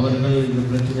 அவர்கள் இந்த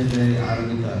பிரச்சனைகளை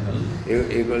ஆரம்பித்தார்கள்.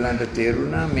 ඒගොල්ලන්ට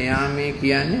තේරුණා මෙයා මේ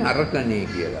කියන්නේ අරකනේ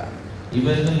කියලා.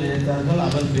 இவர்கள் நினைத்தார்கள்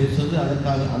அவர் பேசுவது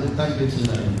அதைத்தான்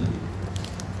பேசுகிறார் என்று.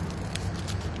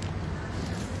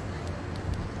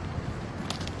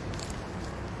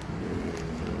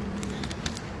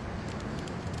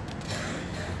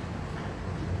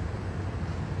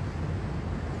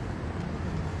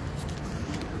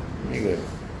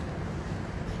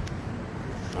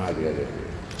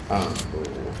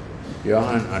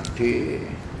 යොහාන්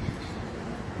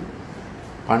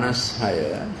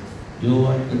 8:56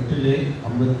 யோவான்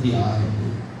 8:56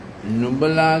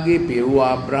 නුඹලාගේ පියව්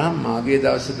ආබ්‍රහම් මාගේ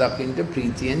දවස දකින්න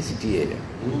ප්‍රීතියෙන් සිටියේය.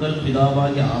 உங்கள்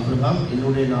பிதாவாகிய ஆபிரகாம்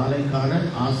என்னுடைய நாளை காண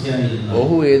ஆசையாய் இருந்தார்.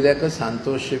 ඔහු ඒ දැක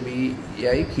සන්තෝෂ වී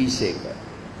යයි කීසේක.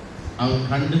 அவன்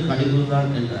கண்டு களிகூர்ந்தான்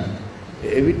என்றார்.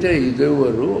 එවිට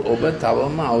යුදෙවරු ඔබ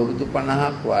තවම අවුරුදු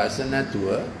 50ක් වයස නැතුව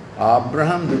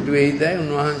ආබ්‍රහම් දුටු වෙයිදයි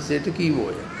උන්වහන්සේට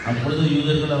කීවෝය. அப்பொழுது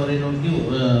யூதர்கள் அவரை நோக்கி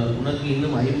உனக்கு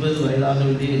இன்னும் 50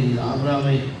 வயதாகவில்லை, நீ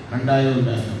ஆபிரகாமை கண்டாயோ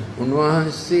என்றார்கள்.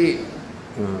 උන්වහන්සේ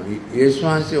යේසුස්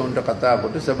වහන්සේ උන්ට කතා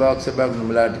කොට සභාවක්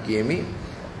නුඹලාට කියමි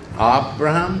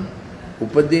ආබ්‍රහම්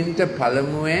උපදින්නට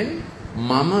පළමුවෙන්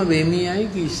මම වෙමියයි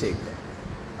කීසේක.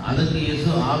 அதற்கு இயேசு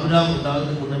ஆபிரகாம்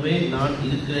உண்டாவதற்கு முன்னமே நான்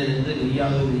இருக்கிறேன் என்று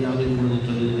மெய்யாகவே உங்களுக்கு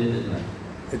சொல்லுகிறேன் என்றார்.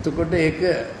 එතකොට ඒක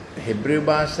හෙබ්‍රේව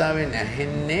භාෂාවෙන්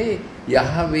ඇහෙන්නේ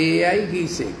යහවේයයි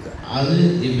කීසේක. அது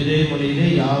எபிரேய மொழியிலே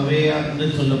யாவே என்று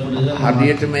சொல்லப்படுகிறது.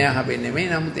 හරියටම යහවේ නෙමෙයි,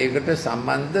 නමුත් ඒකට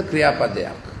සම්බන්ධ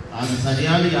ක්‍රියාපදයක්. அது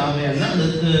சரியான யாவே அல்ல,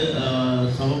 அதுக்கு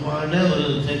சமமான ஒரு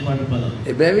செயல்பாட்டு பதம்.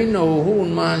 එබැවින් ඔහු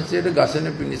උන්වහන්සේට ගසන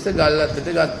පිණිස ගල් අතට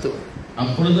ගත්තෝ.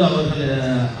 அப்பொழுது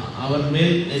அவர்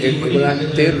மேல்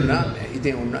තේරුණා.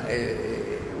 ඉතින්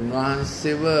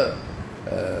උන්වහන්සේව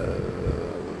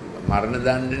මරණ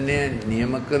දණ්ඩනය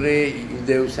නියම කරේ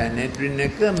යුදෙව් සැනෙට්රින්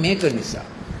එක මේක නිසා.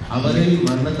 அவரை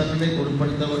மரண தண்டனை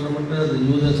கொடுப்படுத்த வேண்டும் என்ற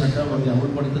யூத சட்டம் அங்கே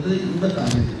அமல்படுத்தது இந்த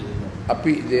காரணத்திற்கு.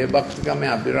 අපි දේවභක්තිකමේ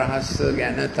අභිරහස්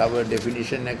ගැන තව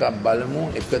ඩෙෆිනිෂන් එකක් බලමු.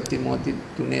 1 තිමෝති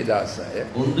 3:16.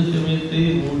 1 திமோத்தி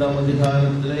 3ஆம்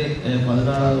அதிகாரத்திலே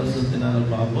 16வது வசனத்தை நாங்கள்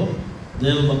பார்ப்போம்.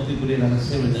 தேவபக்திக்குரிய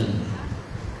ரகசியம் என்ன?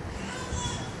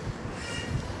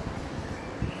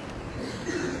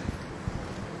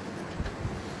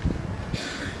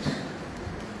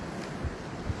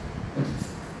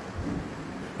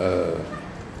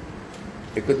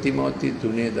 එක තිමෝති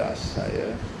 3:16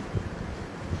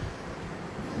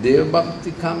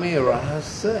 දේවභක්තිකමේ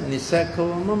රහස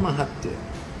නිසකවම මහත්ය.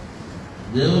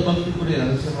 தேவபக்திக்குரிய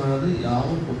ரகசியமானது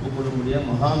யாவும் ஒப்புக்கொள்ள முடியாத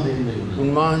மகா மேன்மை உள்ளது.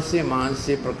 උන්වහන්සේ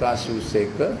මාංශයේ ප්‍රකාශ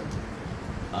වූසේක,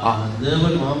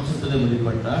 தேவன் மாம்சத்திலே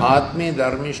வெளிப்பட்டார். ආත්මේ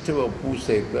ධර්මිෂ්ඨව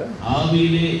ඔප්පූසේක,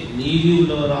 ஆவியிலே நீதி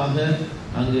உள்ளவராக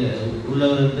அங்கே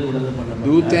உள்ளவர் என்று விளங்கப்பட்டார்.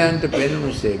 දූතයන්ට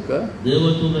පෙනුසේක,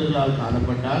 தேவதூதர்களால்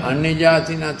காணப்பட்டார். අන්‍ය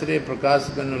ජාතින් අතරේ ප්‍රකාශ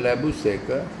කරනු ලැබුසේක,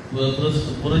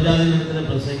 புறஜாதிகளிடத்தில்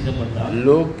பிரசங்கிக்கப்பட்டார்.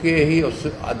 ලෝකයේහි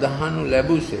අදහනු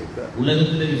ලැබුසේක,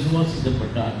 உலகத்திலே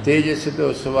விசுவாசிக்கப்பட்டார். තේජසට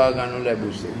ඔසවා ගන්නු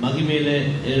ලැබුසේක. மகிமையிலே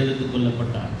ஏறெடுத்துக்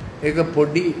கொள்ளப்பட்டார். ඒක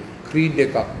පොඩි ක්‍රීඩ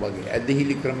එකක් වගේ,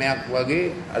 ඇදහිලි ක්‍රමයක් වගේ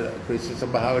ක්‍රිස්තු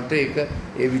සභාවට ඒක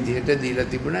ඒ විදිහට දීලා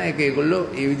තිබුණා. ඒක ඒගොල්ලෝ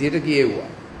ඒ විදිහට කියෙව්වා.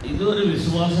 இது ஒரு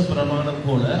விசுவாச பிரமாணம்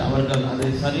போல அவர்கள் அதை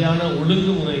சரியான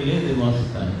ஒழுங்குமுறையிலே இதை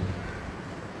வாசித்தார்கள்.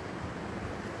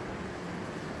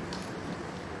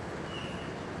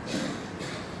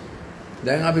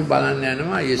 දැන් අපි බලන්න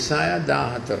යනවා යෙසායා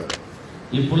 14.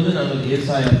 இப்பொழுது நாங்கள்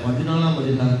ஏசாயா 14ஆம்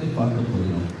அதிகாரத்தை பார்க்க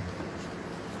போகிறோம்.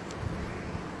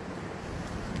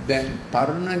 දැන්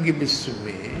පරණ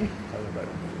ගිවිසුමේ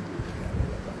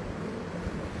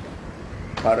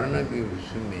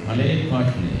பழைய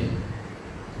ஏற்பாட்டிலே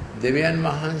දෙවියන්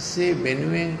වහන්සේ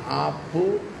වෙනුවෙන් ආපු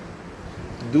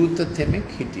දූත තෙමෙක්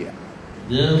හිටියා.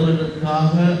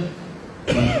 தேவனுக்காக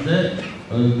வந்த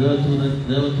ஒரு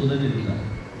தேவதூதன் இருந்தார்.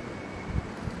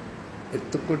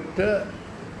 එතකොට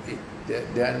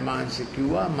දෙවියන් වහන්සේ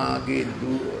කිව්වා මාගේ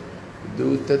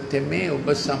දූත තෙමේ ඔබ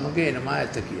සමග එනවා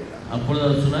ඇත කියලා. அப்பொழுது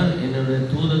அவர் சொன்னார் என்னுடைய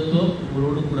தூதத்துவம்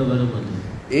உங்களோடு கூட வரும் என்று.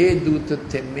 ඒ දූත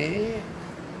තෙමේ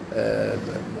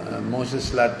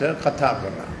මෝසස්ලාට කතා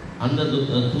කරා. அந்த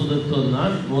தூதத்துவம்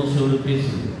தான் மோசேயோடு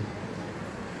பேசியது.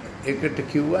 ඒකට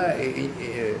කිව්වා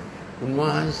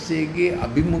උන්වහන්සේගේ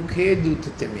අභිමුඛයේ දූත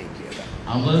තෙමේ කියලා.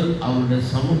 அவர் அவருடைய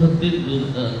சமூகத்தில்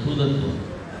தூதத்துவம்.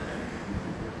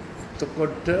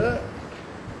 එතකොට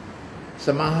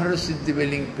සමහර සිද්ධි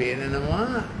වලින් පේනනවා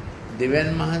දෙවියන්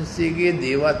වහන්සේගේ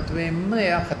දේවත්වයෙන්ම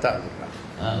එයා කතා කරා.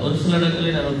 ஒரு சில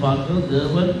இடங்களில் நம்ம பார்க்கிறோம்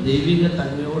தேவன் தெய்வீக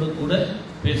தன்மையோடு கூட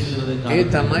பேசுகிறதை ඒ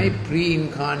තමයි pre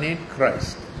incarnate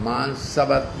Christ.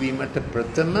 මාංශවත් වීමට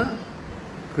ප්‍රථම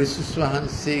ක්‍රිස්තුස්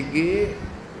වහන්සේගේ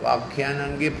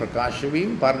වාක්‍යයන්ගේ ප්‍රකාශ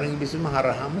වීම පරණ බිසම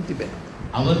හරහාම තිබෙනවා.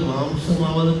 அவர்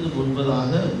மாம்சமாவதற்கு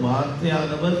முன்பதாக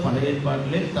வார்த்தையானவர் பழைய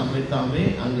ஏற்பாட்டிலே தம்மை தாமே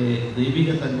அங்கே தெய்வீக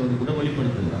தன்மையோடு கூட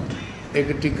வெளிப்படுத்துகிறார். ඒක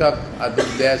ටිකක් අද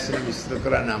දැසන විස්තර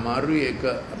කරන්න අමාරුයි. ඒක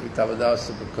අපි තව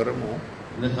දවසක කරමු.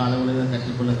 இந்த காலවල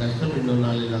කටුකොළ කஷ்டம் இன்னொரு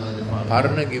நாளில் நாங்கள் அதை பார்ப்போம்.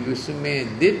 පරණ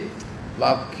ගිවිසුමේදීත්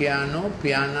වාක්‍යයන්ෝ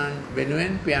පියාණන්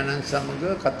වෙනුවෙන් පියාණන් සමග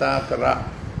කතා කරා.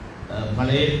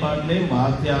 பழைய ஏற்பாட்டிலே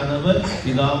வார்த்தையானவர்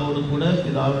பிதாவோடு கூட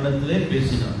பிதாவிடத்திலே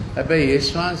பேசினார். හැබැයි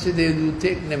යේසුස් වහන්සේ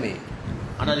දේවදූතෙක් නෙමෙයි.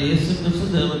 ஆனால் இயேசு கிறிஸ்து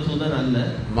தேவதூதன் அல்ல.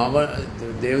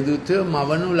 දේවදූතයෝ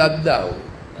මවනු ලද්දා වූ.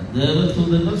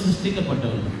 தேவதூதர்கள்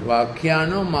சிருஷ்டிக்கப்பட்டவர்கள்.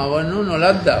 වාක්‍යයන්ෝ මවනු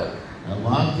නොලද්දා වූ.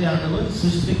 வார்த்தையானவர்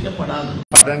சிருஷ்டிக்கப்படாதவர்.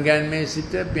 පටන් ගැනීමේ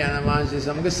සිට පියාණන් වහන්සේ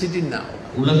සමග සිටින්නා වූ.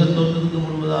 உலக தோற்றத்துக்கு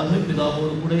முன்பதாக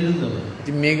பிதாவோடு கூட இருந்தவர்.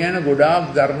 ඉතින් මේ ගැන ගොඩාක්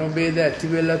ධර්ම ભેද ඇති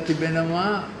වෙලා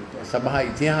තිබෙනවා සභා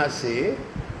ඉතිහාසයේ.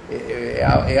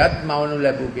 එයත් මවනු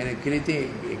ලැබූ කෙනෙක් කියලා. ඉතින්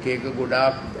එක එක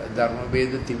ගොඩාක් ධර්ම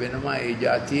ભેද තිබෙනවා ඒ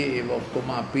જાතියේ. ඒව ඔක්කොම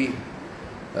අපි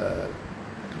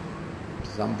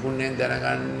සම්පූර්ණයෙන්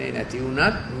දැනගන්නේ නැති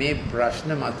වුණත් මේ ප්‍රශ්න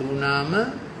මතුවුණාම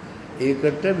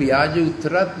ඒකට ව්‍යාජ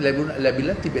උත්තරත්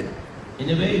ලැබිලා තිබෙනවා.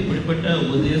 எனவே இப்படிப்பட்ட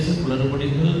உபதேச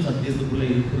குளறுபடிகள் சத்தியத்துக்குள்ளே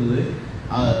இருக்கிறது.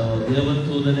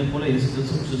 தேவதூதனை போல இயேசு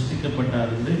கிறிஸ்து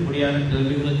சிருஷ்டிக்கப்பட்டார் என்று இப்படியான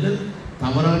கேள்விகளுக்கு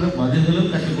தவறான பதில்களும்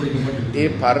கற்றுக் கொடுக்கப்பட்டிருக்கு. ඒ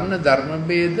පරණ ධර්ම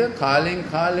ભેද කාලෙන්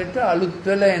කාලෙට අලුත්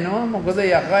වෙලා එනවා. මොකද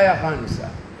යකා නිසා.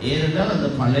 ஏனென்றால் அந்த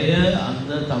பழைய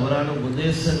அந்த தவறான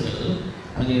உபதேசங்கள்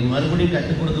அங்கே மறுபடியும்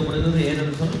கற்றுக் கொடுக்கப்படுகிறது.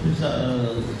 ஏனென்று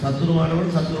சொன்னால்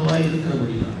சத்துருவானவன் சத்துருவாய்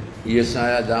இருக்கிறபடிதான்.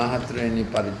 යෙසායා 14 වෙනි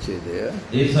පරිච්ඡේදය.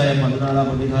 ஏசாயா 14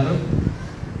 அதிகாரம்.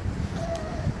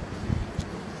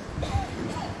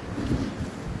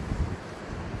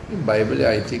 බයිබලයේ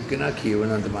අයිති එක්කෙනා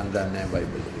කියවනවද මන් දන්නේ නැහැ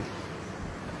බයිබලයේ.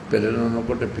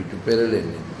 පෙරලනකොට පිටු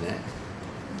පෙරලෙන්නේ නැහැ.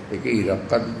 ඒක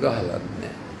ඉරක්කත් ගහලත්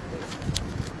නැහැ.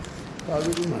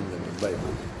 කාගෙද මන් දන්නේ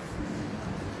බයිබලයේ.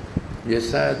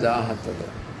 යෙසායා 14.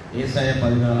 ஏசாயா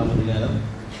 14 அதிகாரம்.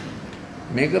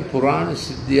 මේක පුරාණ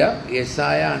සිද්ධියක්.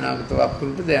 යෙසායා අනාගත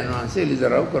වක්තෘට දැන් වහන්සේ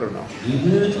එලිදරව් කරනවා.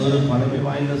 இது ஒரு பழமை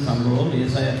வாய்ந்த சம்பவம்.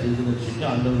 ஏசாயா தீர்க்கதரிசிக்கு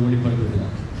ஆண்டவர்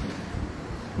வெளிப்படுத்துகிறார்.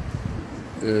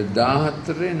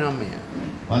 14:9.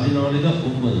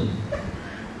 14:9.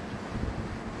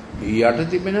 යට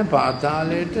තිබෙන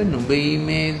පාතාලයට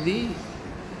නුඹීමේදී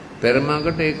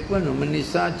පෙරමකට එක්ව නුඹ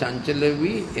නිසා චංචල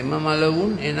වී එම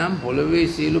මලවුන් එනම් පොළවේ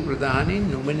සීළු ප්‍රධානීන්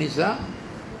නුඹ නිසා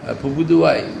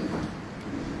පුබුදුවයි.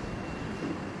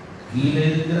 கீழே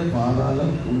இருக்கிற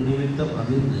பாதாளம் உன் நிமித்தம்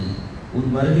அதிர்ந்து உன்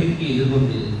வருகைக்கு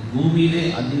எதிர்கொண்டு பூமியிலே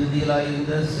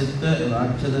அதிர்தியிலாயிருந்த செத்த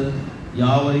ராட்சதர்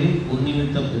யாவரையும் உன்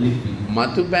நிமித்தம் எழுப்பி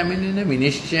මතු පැමිණෙන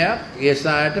විනිශ්චයක්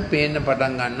යෙසායට පේන්න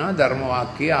පටන් ගන්නවා ධර්ම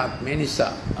වාක්‍යයේ ආත්මය නිසා.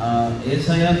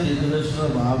 ஏசாயா தீர்க்கதரிசன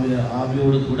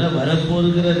ஆவியோடு கூட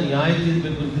வரப்போகிற நியாய தீர்ப்பை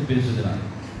குறித்து பேசுகிறார்.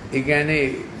 ඒ කියන්නේ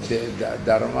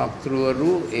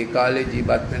ධර්මවක්තෘවරු ඒ කාලේ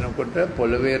ජීවත් වෙනකොට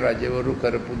පොළවේ රජවරු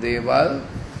කරපු දේවල්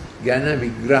ගැන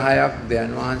විග්‍රහයක්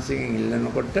දෙවියන් වහන්සේගෙන්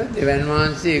ඉල්ලනකොට දෙවියන්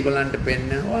වහන්සේ ඒගොල්ලන්ට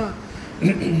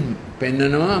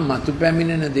පෙන්නනවා මතු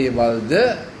පැමිණෙන දේවල්ද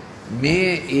මේ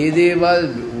ඒ දේවල්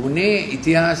වුණේ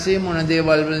ඉතිහාසයේ මොන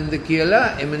දේවල් වලින්ද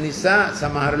කියලා. එම නිසා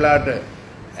සමහරලාට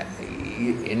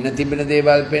එන්න තිබෙන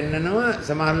දේවල් පෙන්නනවා,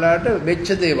 සමහරලාට වෙච්ච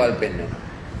දේවල් පෙන්නනවා.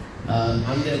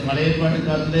 அந்த பழைய ஏற்பாட்டு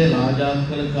காலத்திலே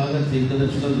ராஜாக்களுக்காக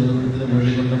தீர்க்கதரிசிகள் தேவனிடத்தில்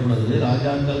வேண்டிக் கொண்ட பொழுது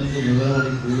ராஜாக்களுக்கு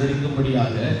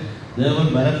விவரிக்கும்படியாக தேவன்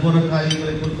வரப்போற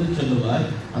காரியங்களை குறித்து சொல்லுவார்.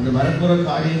 அந்த வரப்போற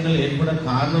காரியங்கள் ஏற்பட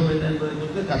காரணம் என்ன என்பதை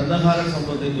குறித்து கடந்த கால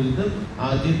சம்பவத்தை குறித்து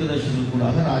தீர்க்கதரிசிகள் கூட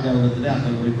ராஜாவிடத்திலே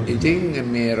அங்கே வெளிப்படுத்தும். ඉතින්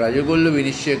මේ රජගොල්ල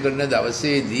විනිශ්චය කරන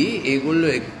දවසේදී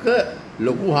ඒගොල්ලෝ එක්ක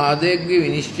ලොකු හාදයක්ගේ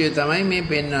විනිශ්චය තමයි මේ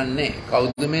පෙන්වන්නේ.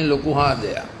 කවුද මේ ලොකු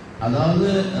හාදයා? அதாவது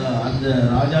அந்த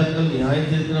ராஜாக்கள் நியாயம்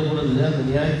தீர்க்கிற பொழுது அந்த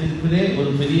நியாய தீர்ப்பிலே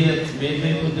ஒரு பெரிய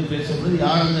மேன்மை பற்றி பேசப்படுது.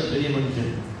 யார் அந்த பெரிய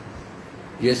மனுஷன்?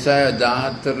 යසාය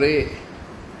 14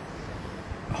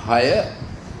 6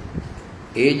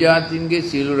 ඒ ජාතින්ගේ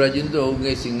සියලු රජුන්ද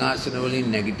ඔවුන්ගේ සිංහාසන වලින්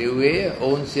නැගිටුවේය.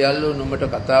 ඔවුන් සියල්ලෝ නුඹට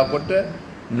කතා කොට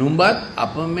නුඹත්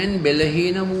අපමෙන්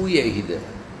බෙලහීන වූයේහිද?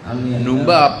 නුඹ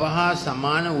අප හා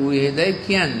සමාන වූයේදයි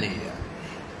කියන්නේය.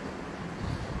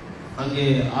 அங்கே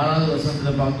 6வது வசனத்துல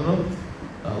பார்க்கிறோம்,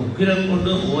 உக்கிரம்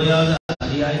கொண்டு ஓயாத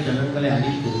அடியாய் ஜனங்களை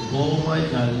அடித்து கோபமாய்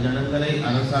ஜனங்களை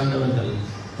அரசாண்டவர்கள்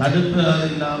தடுப்பு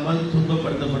இல்லாமல்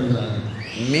துன்பப்படுத்தப்படுகிறார்கள்.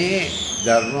 මේ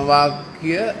ධර්ම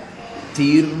වාක්‍ය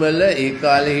තීර්වල ඒ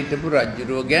කාලේ හිටපු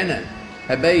රජුරෝ ගැන.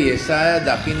 හැබැයි යසාය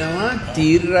දකිනවා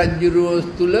තීර් රජුරෝ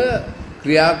තුල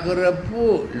ක්‍රියා කරපු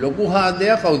ලොකු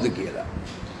හාදයක් කවුද කියලා.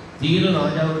 தீர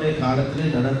ராஜாவுடைய காலத்திலே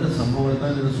நடந்த சம்பவம்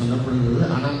தான் இது சொல்லப்படுகிறது.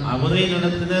 ஆனால் அவரை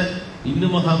நடத்தின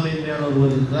இன்னும் மகாமேன்மையான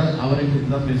ஒருவர் இருக்கிறார், அவரை பற்றி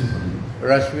தான் பேசப்படுது.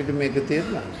 රශ්මිට මේක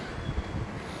තේරුණා?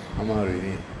 අමාරුයි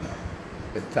නේ.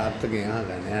 ඒ තාත්තගෙන්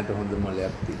අහගන්න. එයාට හොඳ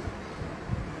මොලයක් තියෙනවා.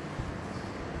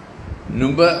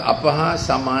 නුඹ අප හා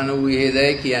සමාන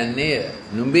වූයේදයි කියන්නේය.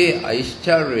 නුඹේ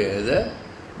ඓශ්චර්යයද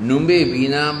නුඹේ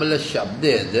වීණාබල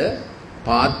ශබ්දයද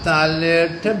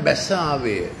පාතාලයට බැස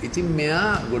ආවේ. ඉතින්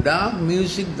මෙයා ගොඩාක්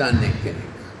මියුසික් දන්න කෙනෙක්.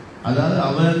 அதாவது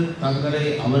அவர் தங்களை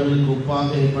அவர்களுக்கு ஒப்பாக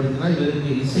ஏற்படுத்தினார்.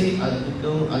 இவருக்கு இசை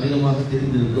அதுக்கும் அதிகமாக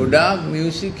தெரிந்திருக்கிறது. ගොඩාක්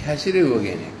මියුසික් හැසිරෙව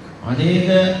කෙනෙක්. அநேக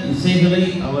இசைகளை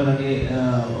அவர் அங்கே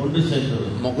ஒன்று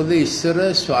சேர்த்தவர். මොකද ඉස්සර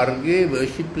ස්වර්ගයේ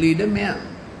වර්ෂිප් ලීඩර් මෙයා.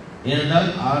 ஏனென்றால்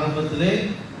ஆரம்பத்திலே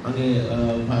அங்கே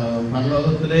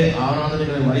பரலோகத்திலே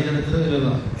ஆராதனைகளை வழிநடத்துறது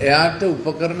இவர்தான். එයාට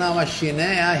උපකරණ අවශ්‍ය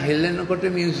නැහැ. එයා හෙල්ලෙනකොට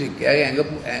මියුසික්. එයාගේ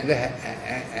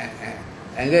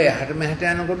ඇඟ එහාට මෙහාට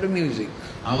යනකොට මියුසික්.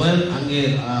 அவர் அங்கே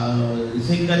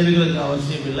இசைக்கருவிகளுக்கு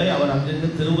அவசியம் இல்லை. அவர் அங்கிருந்து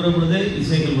திரும்புற பொழுதே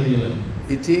இசைகள் வெளியே.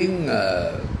 ඉතින්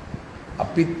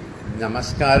අපි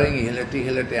නමස්කාරයෙන් ඉහළට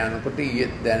යනකොට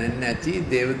ඊයේත් දැනෙන්නේ නැති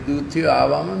දේවදූතයෝ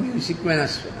ආවම මියුසික්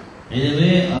වෙනස් වෙනවා.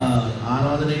 எனவே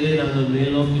ஆராதனையிலே நாங்கள்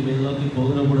மேல் நோக்கி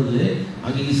போகிற பொழுது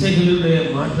அங்கே இசைகளுடைய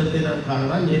மாற்றத்தை நான்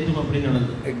காணலாம். நேற்றும் அப்படி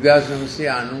நடந்தது.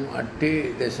 1998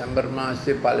 දෙසැම්බර්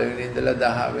මාසයේ පළවෙනි ඉඳලා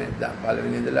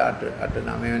 8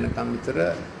 9 වෙනකම් විතර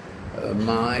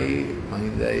මායි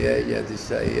මහින්දයයි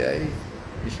යතිසයයි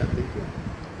විශන්තිකෝ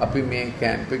අපි මේ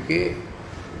කැම්ප් එකේ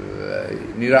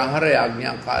නිරාහාර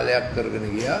යාඥා කාලයක් කරගෙන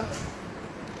ගියා.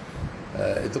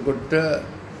 එතකොට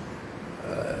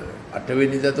 8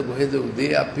 වෙනිදාට කොහෙද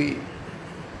උදේ අපි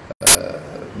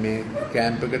මේ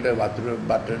කැම්ප් එකට වතුර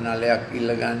බටර් නලයක් ඉල්ල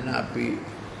ගන්න අපි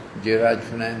ජයරාජ්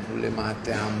ෆිනෑන්ස් පුලේ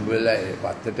මහත්තයා හම්බ වෙලා ඒ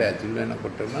පත්තට ඇතුල්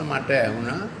වෙනකොටම මට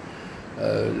ඇහුණා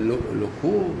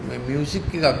ලොකු මේ මියුසික්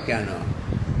එකක් යනවා.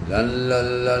 ලා ලා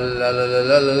ලා ලා ලා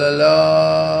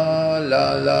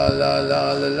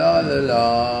ලා ලා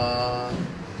ලා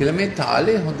කියලා මේ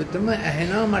තාලේ හොඳටම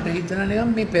ඇහෙනවා. මට හිතෙනවා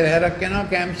නිකන් මේ පෙරහැරක් යනවා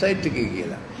කැම්ප් සයිට් එකේ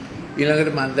කියලා.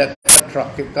 ඊළඟට මම දැක්ක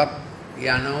ට්‍රක් එකක්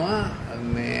යනවා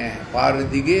මේ පාර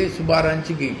දිගේ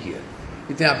සුභාරංචිගේ කියලා.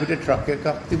 ඉතින් අපිට ට්‍රක් එකක්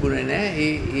තිබුණේ නැහැ.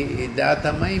 එදා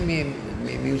තමයි මේ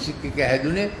මියුසික් එක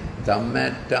හැදුනේ.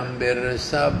 තම්මැට්ටම්බෙර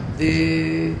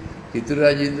ශබ්දේ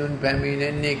හිතුරජින්දුන්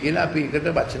පැමිණෙන්නේ කියලා අපි එකට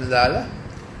වචන දාලා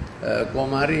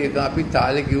කොහොම හරි ඒක අපි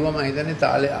තාලේ කිව්වා. මම හිතන්නේ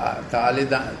තාලේ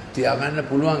තියාගන්න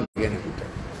පුළුවන් කෙනෙකුට.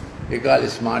 ඒ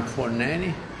කාලේ ස්මාර්ට්ෆෝන්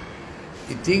නැහැනේ.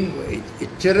 ඉතින්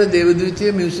එච්චර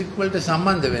දේවදූතයෝ මියුසික් වලට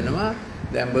සම්බන්ධ වෙනවා.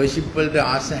 දැන් වර්ෂිප් වලට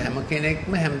ආස හැම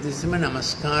කෙනෙක්ම හැමතිස්සෙම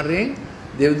නමස්කාරයෙන්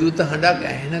දේවදූත හඬක්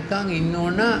ඇහෙනකන් ඉන්න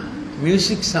ඕන.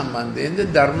 මියුසික් සම්බන්ධයෙන්ද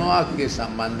ධර්ම වාක්‍ය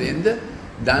සම්බන්ධයෙන්ද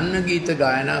දන්න ගීත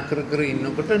ගායනා කර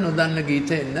ඉන්නකොට නොදන්න ගීත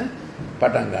එන්න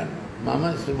පටන් ගන්නවා. මම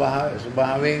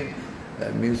ස්වභාවයෙන්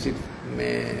මියුසික්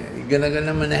මේ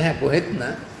ඉගෙනගෙනම නැහැ කොහෙත්ම.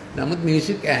 නමුත්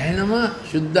මියුසික් ඇහෙනම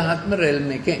සුද්ධාත්ම රෙල්ම්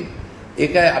එකෙන්.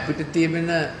 ඒකයි අපිට තියෙන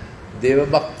දේව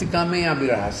භක්තිකමේ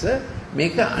අභිරහස.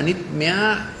 මේක අනිත්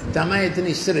මෙයා තමයි එතන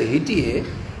ඉස්සර හිටියේ.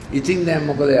 ඉතින් දැන්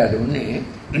මොකද යාට උනේ?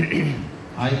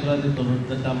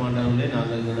 1998 ஆண்டிலே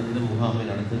நாங்கள் நடந்த முகாமை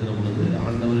நடத்துகிற பொழுது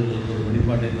ஆண்டவர் எங்களுக்கு ஒரு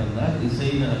வெளிப்பாட்டை தந்தார்.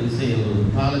 இசை ஒரு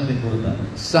தாளத்தை கொடுத்தார்.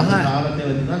 தாளத்தை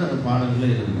வைத்து தான் அந்த பாடல்களே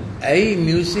இருந்தோம். ඇයි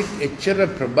මියුසික් එච්චර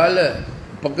ප්‍රබල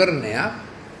උපකරණයක්?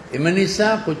 එම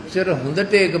නිසා කොච්චර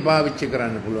හොඳට ඒක පාවිච්චි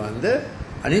කරන්න පුළුවන්ද?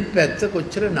 අනිත් පැත්ත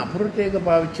කොච්චර නපුරට ඒක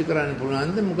පාවිච්චි කරන්න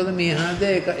පුළුවන්ද? මොකද මේ හාද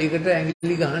ඒකට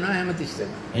ඇඟිලි ගහනවා හැමතිස්සෙම.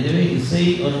 எனவே இசை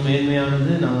ஒரு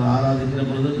மேன்மையானது. நாங்கள் ஆராதிக்கிற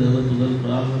பொழுது தேவதூதர்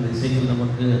பிரார்த்தனை இசைகள்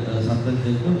நமக்கு சத்தம்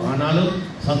கேட்கும். ஆனாலும்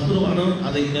சத்துருவானவன்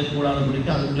அதை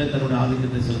இடக்கூடாதபடிக்கு அதுக்குள்ளே தன்னுடைய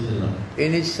ஆதிக்கத்தை செலுத்துகிறான். ඒ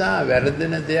නිසා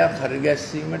වැරදෙන දෙයක් හරි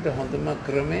ගැස්සීමට හොඳම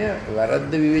ක්‍රමය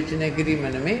වැරද්ද විවේචනය කිරීම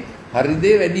නෙමෙයි, හරි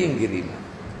දේ වැඩියෙන් කිරීම.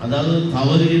 அதாவது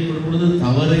தவறு ஏற்படும் பொழுது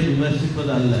தவறை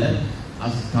விமர்சிப்பது அல்ல,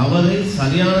 தவறை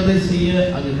சரியானதை செய்ய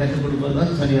அது கற்றுக்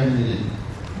கொடுப்பதுதான் சரியான நிலை.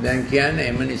 දැන් කියන්නේ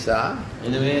එම නිසා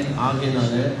எனவே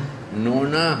ஆகையினால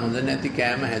නෝනා හොඳ නැති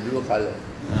කෑම හැදුව කල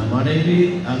மனைவி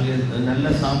அங்கே நல்ல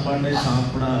சாப்பாட்டை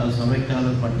சாப்பிட சமைக்காத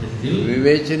பட்சத்தில்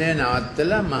විවේචනය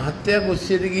නවත්තලා මහත්තයා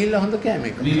කුස්සියට ගිහිල්ලා හොඳ කෑම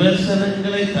එක.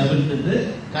 விமர்சனங்களை தவிர்த்து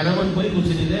கணவன் போய்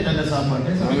குச்சிலே நல்ல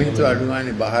சாப்பாட்டை සමිතු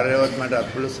අඩුවානේ බහරයවත් මට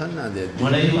අත්පොලසන්නාද?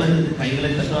 மனைவி வந்து கைகளை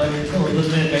தட்டுவாங்க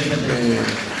ஒருமே கைகளை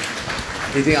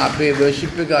ඉතින් අපේ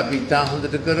වර්ෂිප් එක අපි ඉතා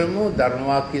හොඳට කරමු, ධර්ම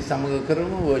වාක්‍ය සමග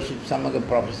කරමු, වර්ෂිප් සමග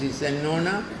ප්‍රොෆෙසිස් වෙන්න ඕන,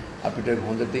 අපිට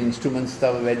හොඳට ඉන්ස්ට්‍රුමන්ට්ස්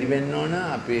තව වැඩි වෙන්න ඕන,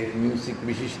 අපේ මියුසික්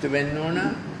විශිෂ්ට වෙන්න ඕන.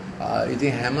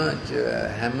 ඉතින්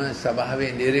හැම සභාවේ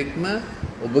ඉදිරියක්ම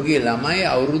ඔබගේ ළමයි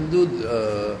අවුරුදු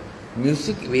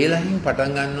මියුසික් වේලහින්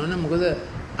පටන් ගන්න ඕන. මොකද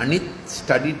අනිත්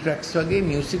ස්ටඩි ට්‍රැක්ස් වගේ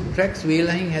මියුසික් ට්‍රැක්ස්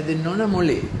වේලහින් හැදෙන්න ඕන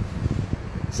මොලේ.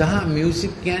 සහ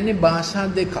මියුසික් කියන්නේ භාෂා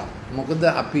දෙකක්. මොකද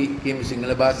අපි කියමු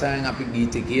සිංහල භාෂාවෙන් අපි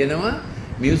ගීත කියනවා,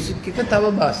 මියුසික් එක තව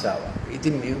භාෂාවක්.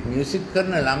 ඉතින් මියුසික්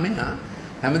කරන ළමයා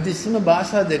හැමතිස්සෙම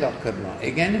භාෂා දෙකක් කරනවා.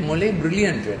 ඒ කියන්නේ මොලේ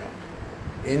බ්‍රිලියන්ට් වෙනවා.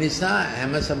 ඒ නිසා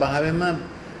හැම සභාවෙම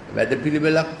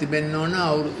වැඩපිළිවෙලක් තිබෙන්න ඕන.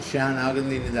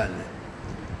 ශානාගන්දී නිදන්න.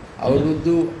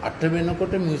 අවුරුදු 8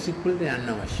 වෙනකොට මියුසික් වලට යන්න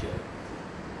අවශ්‍යයි.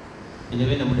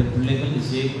 எனவே நம்முடைய பிள்ளைகள்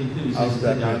இசையை குறித்து விசேஷ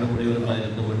ஞானம் உடையவர்களாக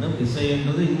இருக்க வேண்டும். இசை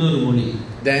என்பது இன்னொரு மொழி.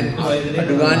 දැන්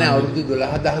අඩුගානේ අවුරුදු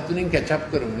 12 13න් කැචප්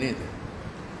කරමු නේද?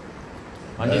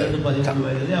 12-13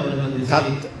 වයසදී අවරගන්න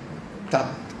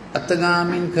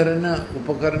අතගාමින් කරන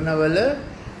උපකරණවල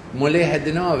මොලේ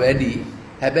හැදෙනවා වැඩි.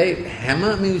 හැබැයි හැම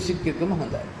මියුසික් එකම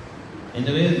හොඳයි.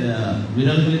 எனவே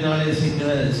விரல்களினாலே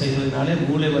இசைகளினாலே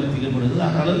மூளை வர்த்திக்கப்படுது.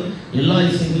 ஆனால் எல்லா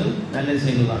இசைகளும் நல்ல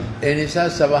இசைகள் தான். ඒ නිසා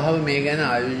සභාව මේ ගැන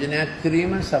ආයෝජනයක්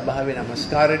කිරීම, සභාවේ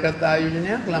නමස්කාරයටත්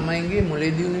ආයෝජනයක්, ළමයින්ගේ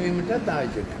මොලේ දියුණු වීමටත්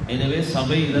ආයෝජනයක්. எனவே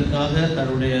சபை இதற்காக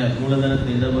தன்னுடைய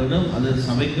மூலதனத்தை இட வேண்டும். அது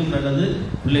சபைக்கும் நல்லது,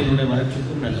 பிள்ளைகளுடைய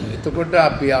வளர்ச்சிக்கும் நல்லது. එතකොට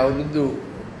අපි අවුරුදු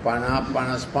 50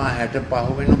 55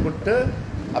 65 වෙනකොට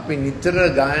අපි නිතර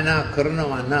ගායනා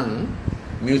කරනවා නම්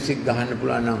මියුසික් ගහන්න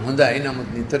පුළුවන් නම් හොඳයි. නමුත්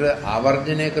නිතර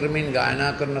ආවර්ජනය කරමින්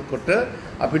ගායනා කරනකොට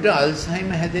අපිට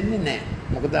අල්සයිමර් හැදෙන්නේ නැහැ.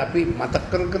 මොකද අපි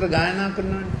මතක් කර ගායනා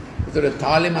කරනවානේ. ඒතර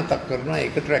තාලේ මතක් කරනවා,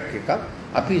 ඒක ට්‍රැක් එකක්.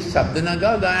 අපි ශබ්ද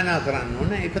නගා ගායනා කරන්න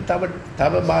ඕන. ඒක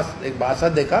තව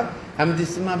භාෂා දෙකක්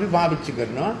හැමතිස්සෙම අපි පාවිච්චි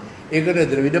කරනවා. ඒකට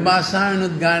ද්‍රවිඩ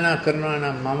භාෂාවෙනුත් ගායනා කරනවා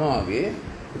නම් මම වගේ.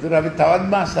 ඒතර අපි තවත්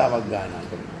භාෂාවක් ගායනා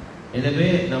කරනවා. எனவே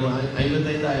நம்ம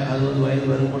 55-60 வயது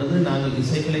வரும் பொழுது நாங்கள்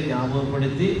இசைகளை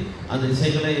ஞாபகப்படுத்தி அந்த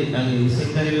இசைகளை நாங்கள்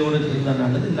இசைக்கருவியோடு இருந்தால்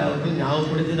நல்லது. இல்லாவிட்டால்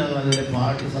ஞாபகப்படுத்தி நாங்கள் அதனை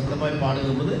பாடி சத்தமாய்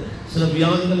பாடுகும் போது சில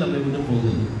வியாதிகள் நம்மை விட்டு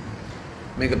போகுது.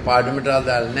 මේක පාඩමට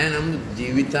අදාළ නැහැ. නමුත්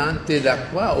ජීවිතාන්තය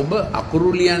දක්වා ඔබ අකුරු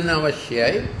ලියන්න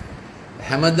අවශ්‍යයි.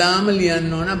 හැමදාම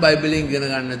ලියන්න ඕන බයිබලෙන් ඉගෙන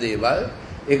ගන්න දේවල්.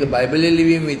 ඒක බයිබලෙන්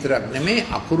ලිවීම විතරක් නෙමෙයි,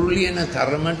 අකුරු ලියන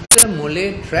තරමට මොලේ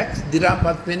ට්‍රැක්ස් දි รา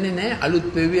පත් වෙන්නේ නැහැ. අලුත්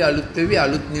වෙවි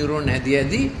අලුත් නියුරෝන්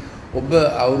හැදී ඔබ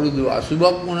අවුරුදු 80ක්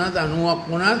වුණත් 90ක්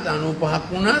වුණත් 95ක්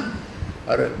වුණත්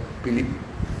අර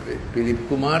පිලිප්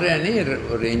කුමාරයානේ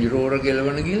රේන්ජ් රෝවර්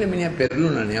ගෙලවන ගිහලා මිනිහා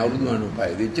පෙරළුණානේ අවුරුදු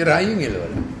 95. දෙච්ච රායින්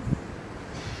එලවලා.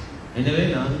 எனவே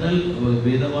நாங்கள்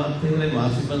வேத வார்த்தைகளை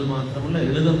வாசிப்பது மாத்திரமல்ல,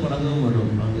 எழுத பழகவும்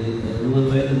வரும். நாங்கள் 70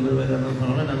 வயது 80 வயது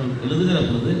சொன்னாலும் நாங்கள் எழுதுகிற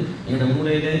பொழுது எங்கள்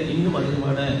மூளையிலே இன்னும்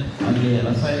அதிகமான அதிலே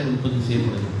ரசாயன உற்பத்தி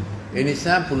செய்யப்படுது. ඒ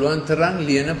නිසා පුළුවන් තරම්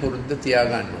ලියන පුරුද්ද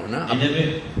තියාගන්න ඕන.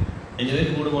 எனவே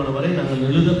கூடுமான வரை நாங்கள்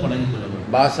எழுத பழகிக் கொள்ள வேண்டும்.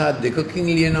 භාෂා දෙකකින්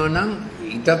ලියනවා නම්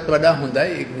ඊටත් වඩා හොඳයි.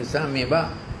 ඒක නිසා මේවා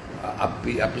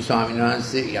අපි ස්වාමීන්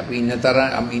වහන්සේ අපි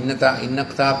ඉන්න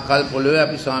තාක්කල් පොළොවේ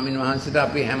අපි ස්වාමීන් වහන්සේට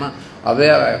අපි හැම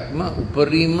අවයවයක්ම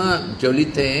උපරිම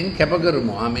ජොලිතයෙන් කැප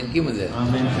කරමු. ආමෙන් කිමුද?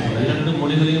 ආමෙන්. இரண்டு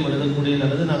மொழிகளையும் எழுதக்கூடிய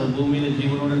நல்லது. நாங்கள் பூமியில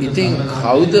ජීවනෝட ඉතින්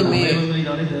කවුද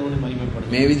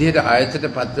මේ විදිහට ආයතයට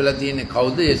පත් වෙලා තියෙන්නේ?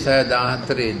 කවුද? යෙසායා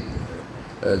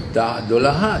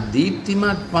 14:12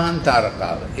 දීප්තිමත් පහන්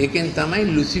තාරකාව. ඒකෙන් තමයි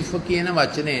ලුසිෆර් කියන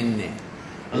වචනේ එන්නේ.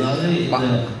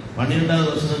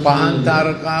 පහන්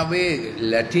තාරකාවේ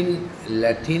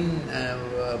ලැටින්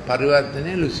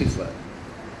පරිවර්තනය ලුසිෆර්.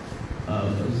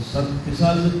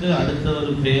 பிசாசுக்கு அடுத்த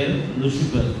ஒரு பெயர்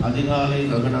லூசிபர், அதிகாலை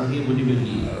மகனாகிய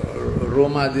முடிவெள்ளி.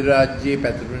 රෝම අධිරාජ්‍යයේ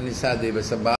පැතුරුන නිසා දේව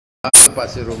සභාව,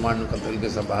 පස්සේ රෝමානු කතෝලික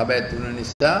සභාව පැතුරුන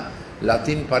නිසා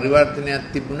ලතින් පරිවර්තනයක්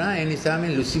තිබුණා. ඒ නිසා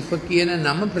මේ ලුසිෆර් කියන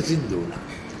නම ප්‍රසිද්ධ වුණා.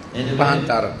 පහන්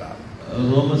තාරකාව.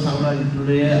 ரோம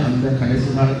சாம்ராஜ்யத்தினுடைய அந்த கடைசி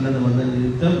காலத்தில் வந்த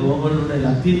நிமித்தம் ரோமனுடைய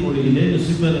லத்தீன் மொழியிலே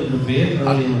லூசிபர் என்ற பெயர்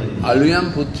பிரபலமானது. අලුයම්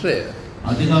පුත්‍රය,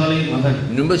 அதிகாலை மகன்,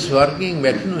 නුඹ ස්වර්ගයෙන්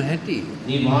වැටුණු හැටි,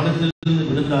 நீ வானத்திலிருந்து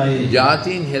விழுந்தாயே,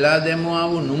 ජාතීන් හෙලා දැමුවා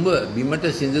වූ නුඹ බිමට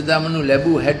සිඳ දමනු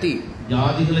ලැබූ හැටි,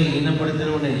 ஜாதிகளை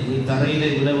ஈனப்படுத்தினவனே நீ தரையிலே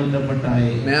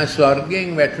விழவிடப்பட்டாயே. මෙයා ස්වර්ගයෙන්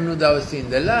වැටුණු දවසේ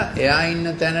ඉඳලා එයා ඉන්න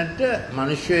තැනට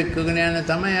මිනිස්සු එක්කගෙන යන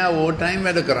තමයි එයා ඕ ටයිම්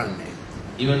වැඩ කරන්නේ.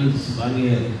 இவன்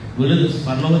அங்கே விழுந்து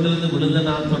பரலோகத்திலிருந்து விழுந்த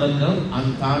நாள் தொடக்கம்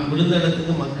தான் விழுந்த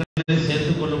இடத்துக்கு மக்களை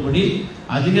சேர்த்துக் கொள்ளும்படி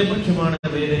அதிகபட்சமான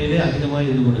வேலையிலே அதிகமாக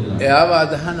ஈடுபடுகிறார். එයාව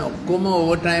අදහන ඔක්කොම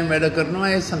ඕවර් ටයිම් වැඩ කරනවා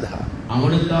ඒ සඳහා.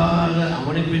 அவனுக்காக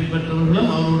அவனை பின்பற்றவர்களும்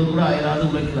அவனோடு கூட அயராது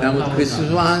உழைக்கிறார்கள். නමුත් ක්‍රිස්තුස්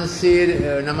වහන්සේ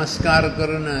නමස්කාර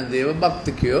කරන දේව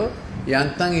භක්තිකයෝ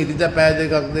යන්තම් ඉරිදා පැය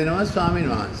දෙකක් දෙනවා ස්වාමීන්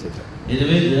වහන්සේට.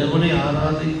 எனவே தேவனை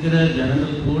ஆராதிக்கிற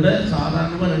ஜனங்கள் கூட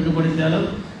சாதாரணமா 2 மணித்தாலும்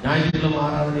ஞாயிற்றுக்கிழமை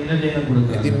ஆராதனையில நேரம்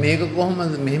கொடுக்கிறாங்க. ඉතින් මේක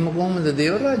කොහොමද මෙහෙම කොහොමද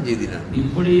දේව රාජ්‍යය දිනන්නේ?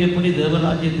 இப்படி எப்படி தேவ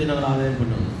ராஜ்யத்தை நாங்கள் ஆதாயம்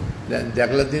பண்ணுவோம்? දැන්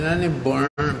දැකලා තියෙනනේ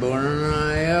බොන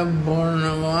අය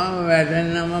බොනවා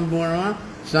වැඩනම බොනවා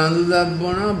සඳුදාත්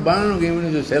බොනවා බලන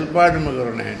ගෙවුනේ සෙල් පාඩම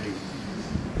කරන හැටි.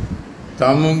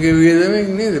 තමුන්ගේ වියදමෙන්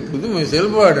නේද පුදුම සෙල්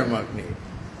පාඩමක් නේ.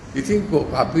 ඉතින්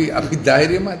අපි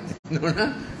ධෛර්යමත් වෙනවා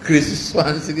ක්‍රිස්තුස්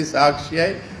වහන්සේගේ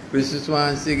සාක්ෂියයි ක්‍රිස්තුස්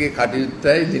වහන්සේගේ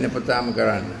කටයුත්තයි දිනපතාම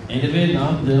කරන්න. எனவே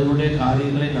நாம் தேவனுடைய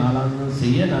காரியங்களை நாளாந்தம்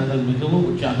செய்ய நாங்கள் மிகவும்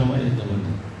உற்சாகமாக இருக்க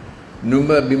வேண்டும்.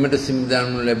 නුඹ බිමට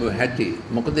සිම්දානු ලැබුව හැටි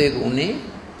මොකද ඒක උනේ?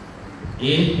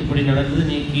 ஏன் இப்படி நடந்தது?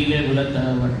 நீ கீழே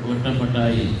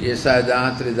வெட்டப்பட்டாய். ඒසාය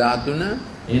 14:13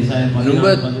 ஏசாயா නුඹ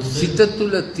 14:13 සිත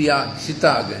තුල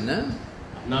සිතාගෙන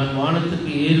நான்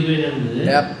வானத்துக்கு ஏறுவேன் என்று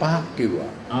එයා පහක් කිව්වා.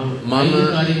 මම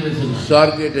කාර්යங்களை சொன்னார்.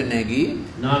 ස්වර්ගයට නැගී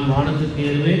நான் வானத்துக்கு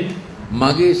ஏறுவேன்.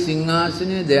 මගේ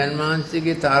සිංහාසනය දයන්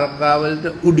වහන්සේගේ තාරකාවලට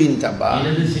උඩින් තබා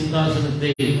எனது சிங்காசனத்தை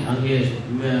அங்கே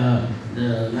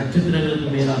நட்சத்திரங்களுக்கு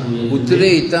மேலாக උතුරේ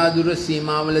ඊතා දුර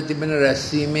සීමාවල තිබෙන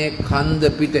රැස්වීමේ කන්ද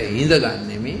පිට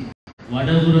ඉඳගන්නෙමි.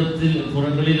 வடபுறத்தில்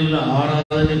புறங்களில் உள்ள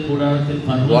ஆராதனை கூடாரத்தில்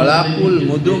වලාකුල්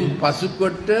මුදුන්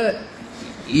පසුකොට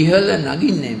ඉහළ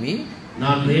නගින්නෙමි.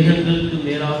 நான் மேகங்களுக்கு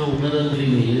மேலாக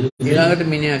உன்னதங்களில் ஏறுவேன். ඊළඟට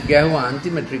මිනිහා ගැහුවා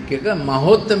අන්තිම ට්‍රික් එක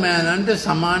මහෝත්තමයන්න්ට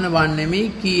සමාන වන්නෙමි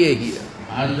කීයේහිය.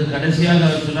 அடுத்து கடைசியாக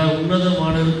சொன்னார்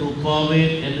உன்னதமானவருக்கு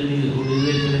ஒப்பாவேன் என்று நீ ஒரு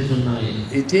இதயத்திலே சொன்னாய்.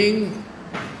 ඉතින්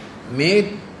මේ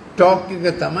ටොක් එක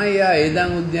තමයි යා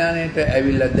ඒදන් උද්‍යානයට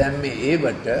ඇවිල්ලා දැම්මේ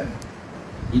ඒවට.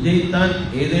 இதைத்தான்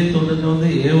ஏதேன் தோட்டத்தில் வந்து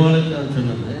ஏவாளுக்கு நான்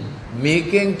சொன்னது.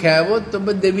 මේකෙන් කෑවොත් ඔබ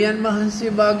දෙවියන් වහන්සේ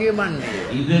වාගේ වන්නේ.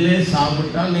 இதிலே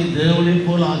சாப்பிட்டால் நீ தேவனை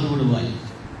போல் ஆகி விடுவாய்.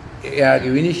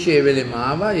 එයාගේ විනිශ්චය වෙලෙම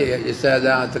ආවා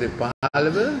යෙසායා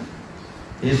 14:15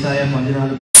 ஏசாயா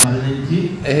 14:15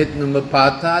 එහෙත් නුඹ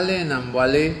පාතාලයේ නම්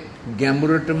වලේ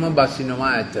ගැඹුරටම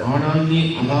බසිනවා ඇත. ஆனால் நீ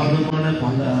அகாதமான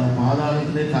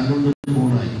பாதாளத்திலே தள்ளுண்டு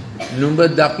போனாய். නුඹ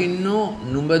දකින්නෝ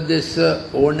නුඹ දෙස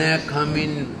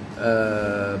ඕනෑකමින්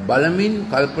බලමින්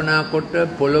කල්පනා කොට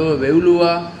පොළව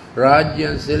වෙවුලුවා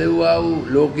රාජ්‍යයන් සෙලවුවා වූ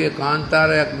ලෝකයේ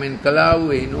කාන්තාරයක් මෙන් කළා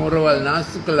වූ ඒ නෝරවල්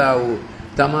නාස්ති කළා වූ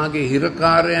තමාගේ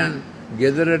හිරකාරයන්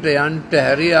ගෙදරට යන්ට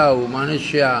හැරියා වූ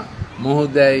මනුෂ්‍යයා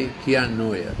මොහොදයි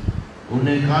කියන්නෝය.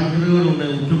 உன்னை காண்கிறவர்கள் உன்னை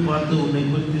உற்று பார்த்து உன்னை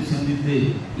குறித்து சிந்தித்து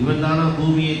இவன் தானா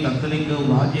பூமியை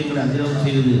தத்தளிக்கவும் ராஜ்யங்களை அதிரம்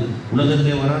செய்து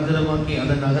உலகத்தை வராந்திரமாக்கி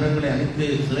அதன் நகரங்களை அழித்து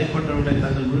சிறைப்பட்டவர்களை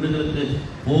தங்கள் வீடுகளுக்கு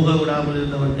போக விடாமல்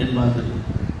இருந்தவன் என்பார்கள்.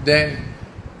 දැන්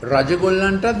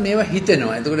රජගොල්ලන්ටත් මේවා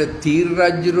හිතෙනවා. එතකොට තීර්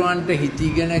රජුරවන්ට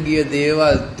හිතීගෙන ගිය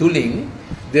දේවල් තුලින්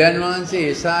දෙවියන් වහන්සේ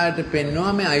ඒසායට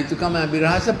පෙන්වනවා මේ අයිතුකම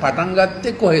අභිරහස පටන්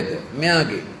ගත්තේ කොහෙද?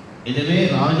 මෙයාගේ. எனவே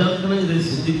ராஜாக்கள் இதை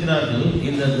சிந்திக்கிறார்கள்.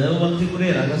 இந்த தேவபக்திக்குரிய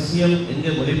ரகசியம்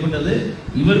எங்கே வெளிப்பட்டது?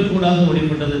 இவர் கூடாக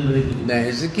வெளிப்பட்டது என்பதை. දැන්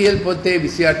එසකියල් පොතේ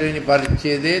 28 වෙනි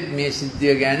පරිච්ඡේදයේ මේ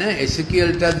සිද්ධිය ගැන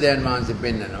එසකියල්ටත් දෙවියන් වහන්සේ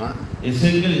පෙන්නනවා.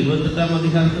 எசேக்கியேல் 28ஆம்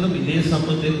அதிகாரத்திலும் இதே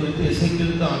சம்பவத்தை குறித்து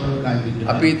எசேக்கியேலுக்கு ஆண்டவர் காண்பிக்கிறார்.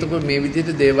 අපි එතකොට මේ විදිහට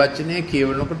දේව වචනය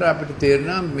කියවනකොට අපිට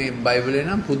තේරෙනවා මේ බයිබලේ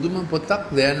නම් පුදුම පොතක්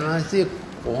දෙවියන් වහන්සේ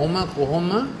කොහොම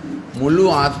මුළු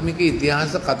ආත්මික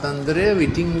ඉතිහාස කතන්දරය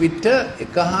විටින් විට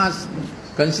එක හා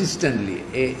consistently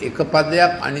එක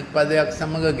පදයක් අනිත් පදයක්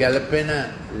සමග ගැලපෙන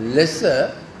ලෙස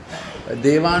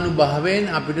දේවානුභාවයෙන්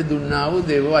අපිට දුන්නා වූ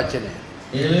දේව වචනය.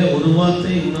 எனவே ஒரு வார்த்தை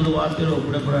இன்னொரு வார்த்தையோடு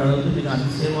ஒப்பிடப்பட அளவுக்கு மிக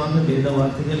அதிசயமாக வேத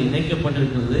வார்த்தைகள்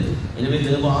இணைக்கப்பட்டிருக்கிறது. எனவே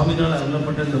தேவ ஆவியினால்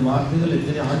அருளப்பட்ட இந்த வார்த்தைகள்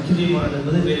எத்தனை ஆச்சரியமானது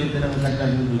என்பதை வேதத்தை நாங்கள்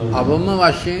கற்றறிந்துள்ளோம். අවම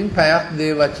වශයෙන් පැයක්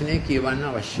දේව වචනය කියවන්න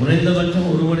අවශ්‍යයි. குறைந்தபட்சம்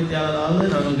ஒரு மணித்தியாலாவது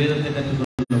நாங்கள் வேதத்தை கற்றுக்கொள்ள.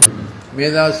 මේ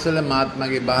දවස්වල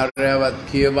මාත්මගේ භාර්යාවත්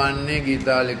කියවන්නේ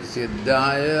ගීතාවල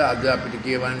 110 අද අපිට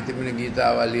කියවන්න තිබෙන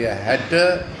ගීතාවලිය 60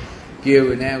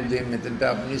 කියුවේ නෑ උදේ මෙතනට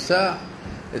අප නිසා.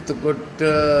 එතකොට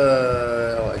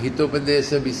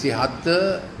හිතෝපදේශ 27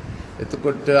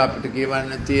 එතකොට අපිට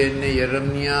කියවන්න තියෙන්නේ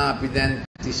යෙරමියා අපි දැන්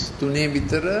 33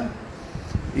 විතර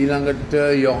ඊළඟට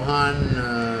යොහාන්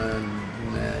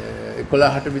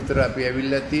 11ට විතර අපි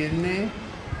ඇවිල්ලා තියෙන්නේ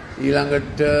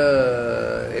ඊළඟට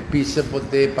එපිස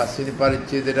පොතේ 5 වෙනි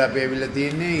පරිච්ඡේදයට අපි ඇවිල්ලා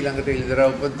තියෙන්නේ ඊළඟට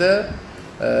ඉලිදරව් පොත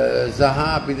සහ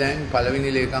අපි දැන් පළවෙනි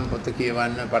ලේකම් පොත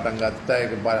කියවන්න පටන් ගත්තා.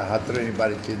 ඒක 4වෙනි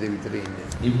පරිච්ඡේදය විතර ඉන්නේ.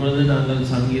 இப்பொழுது நாங்கள்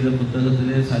சங்கீத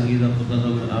புத்தகத்திலே சங்கீத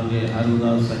புத்தகம் அங்கே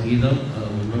 60வது சங்கீதம்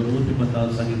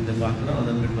 110வது சங்கீதத்தை பார்க்கிறோம்.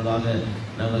 அதன் பின்பதாக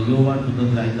நாங்கள் யோவான்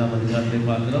புத்தகத்தில் 5ஆம் அதிகாரத்தை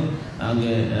பார்க்கிறோம்.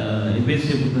 அங்கே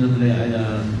எபேசிய புத்தகத்திலே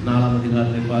 4ஆம்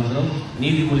அதிகாரத்தை பார்க்கிறோம்.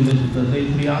 நீதிமொழிகள் புத்தகத்தை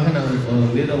இப்படியாக நாங்கள்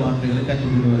வேத வார்த்தைகளை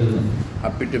கற்றுக்கொண்டு வருகிறோம்.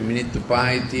 අපිට මිනිත්තු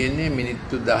 5යි තියෙන්නේ.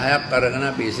 මිනිත්තු 10ක් අරගෙන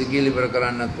අපි එසකීල ඉවර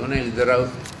කරන්නත් ඕනේ. එළිදරව්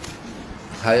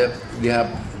 6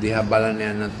 දිහා බලන්න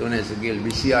යන්නත් ඕනේ. එසකීල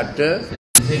 28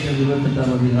 එසේකේල්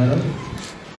 28ාம் அதிகாரம்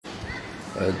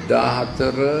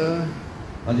 14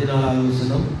 14வது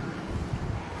வசனம்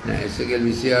නෑ එසකීල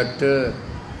 28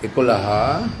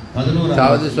 11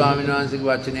 තවද ස්වාමීන් වහන්සේගේ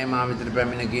වචනේ මා විතර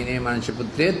පැමිණ කීනේ මනුෂ්‍ය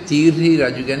පුත්‍රය තීර්හි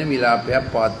රජු ගැන විලාපයක්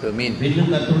පවත්වමින් පින්නම්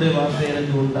කර්තෘගේ වාසය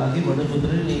எனக்கு උண்டாகி මනුෂ්‍ය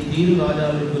පුත්‍රනේ நீ තීරු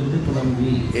රාජාவை குறித்து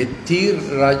පුලම්වි. ඒ තීර්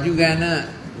රජු ගැන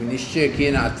විනිශ්චය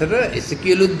කියන අතර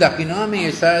එසකීලුත් දකිනවා මේ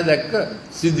යසායා දැක්ක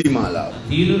සිද්ධිමාලාව.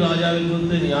 තීරු රාජාவை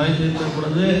குறித்து நியாயம் தீர்க்கும்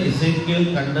பொழுது எசேக்கியேல்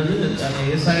கண்டது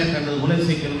ஏசாயா கண்டது போல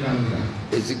எசேக்கியேல் காண்கிறார்.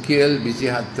 එසකීල්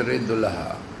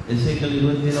 24:12 எசேக்கியேல்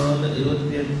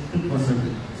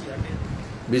 28:12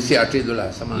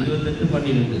 28:12 සමානයි.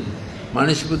 28:12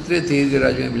 මනුෂ්‍ය පුත්‍රය තීර්ඝ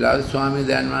රජුගේ විලාස ස්වාමීන්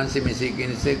වහන්සේ මෙසේ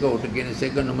කියනසේක ඔහුට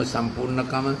කියනසේක නුඹ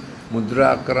සම්පූර්ණකම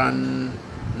මුද්‍රා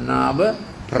කරන්නාව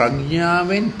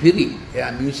ප්‍රඥාවෙන් පිරි.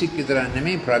 එයා මියුසික් විතරක්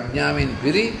නෙමෙයි ප්‍රඥාවෙන්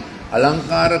පිරි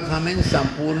අලංකාරකමෙන්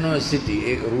සම්පූර්ණව සිටි.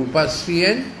 ඒ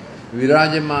රූපශ්‍රියෙන්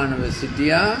විරාජමානව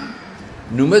සිටියා.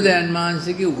 නුඹ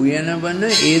දන්මාංශිකේ උයනවන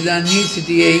ඒ දන්නේ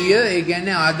සිටියේය. ඒ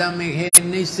කියන්නේ ආදම්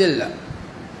එන්නේ ඉස්සෙල්ලා.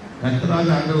 கர்த்தராக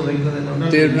ஆண்டவர் வைத்தது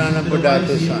என்னவென்றால் තේරුණාන පොඩාට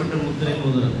මුද්‍රේ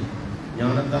මොදරන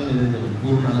ඥානத்தால் நிறைந்தவர்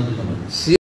பூர்ண அழகுள்ளவர்.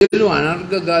 සියලු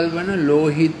අනර්ග ගල්වන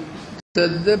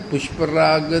ලෝහිතද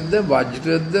පුෂ්පරාගද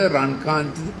වජ්‍රද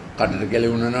රන්කාන්තිද කටට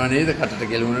ගැලවුණනවා නේද? කටට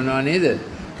ගැලවුණනවා නේද?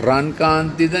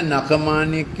 රන්කාන්තිද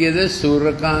නකමාණික්‍යද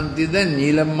සූර්යකාන්තිද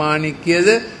නීලමාණික්‍යද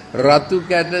රතු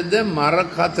කැටද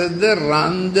මරකතද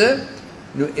රන්ද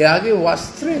එයාගේ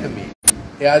වස්ත්‍රය මේ.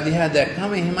 එයා දිහා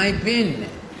දැක්කම එහෙමයි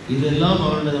පේන්නේ. இதெல்லாம்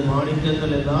அவருடைய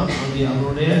மாணிக்கங்கள் எல்லாம் அங்கே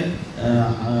அவருடைய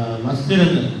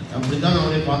வஸ்திரங்கள் அப்படித்தான்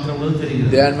அவரை பார்க்கும்போது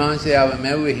தெரிகிறது. දැන් මාංශයාව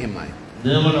මැව්වේ එහෙමයි.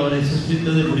 தேவன் அவரை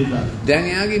சிருஷ்டித்ததை முடித்தார். දැන්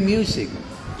එයාගේ මියුසික්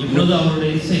இப்பொழுது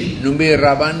அவருடைய இசை නුඹේ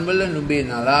රබන් වල නුඹේ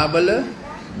නලාබල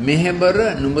මෙහෙබර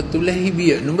නුඹ තුලෙහි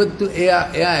විය. නුඹ එයා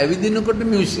ඇවිදිනකොට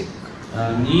මියුසික්.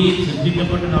 நீ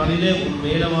சிருஷ்டிக்கப்பட்ட நாளிலே உன்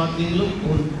மேலவாத்தியங்களும்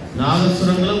உன்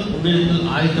நாகஸ்வரங்களும் உன்னிடத்தில்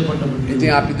ஆயத்தப்பட்டது.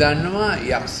 ඉතින් අපි දන්නවා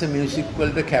යක්ෂ මියුසික්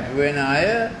වලට කැප වෙන අය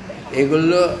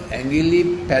ඒගොල්ලෝ ඇඟිලි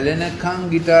පැලෙනකන්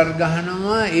গিitar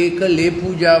ගහනවා. ඒක ලේ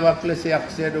පූජාවක් ලෙස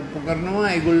යක්ෂයට උප කරනවා.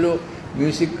 ඒගොල්ලෝ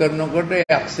මියුසික් කරනකොට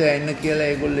යක්ෂයා එන්න කියලා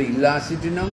ඒගොල්ලෝ ඉල්ලා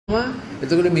සිටිනවා.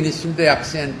 එතකොට මිනිස්සුන්ට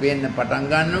යක්ෂයන් පේන්න පටන්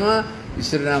ගන්නවා.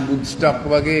 ඉස්සර නම් බුඩ්ස්ටොක්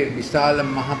වගේ විශාල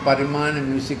මහ පරිමාණ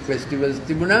මියුසික් ෆෙස්ටිවල්ස්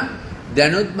තිබුණා.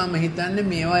 දැනුත් මම හිතන්නේ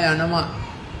මේවා යනවා.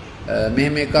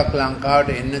 මෙහෙම එකක් ලංකාවට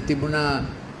එන්න තිබුණා.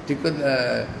 ටික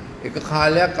එක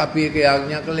කාලයක් අපි ඒක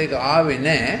යාඥා කළා. ඒක ආවේ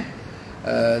නැහැ.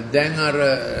 දැන් අර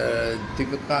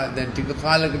ටික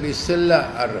කාලයකට ඉස්සෙල්ලා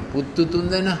අර පුත්තු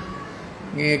තුන්දෙනා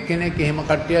මේ කෙනෙක් එහෙම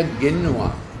කට්ටියක්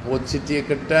ගෙන්නුවා. පොත් සිටි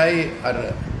එකටයි අර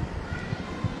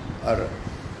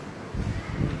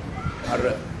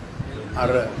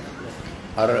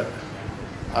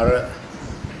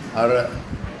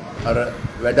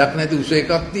වැඩක් නැති උස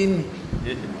එකක් තින්නේ.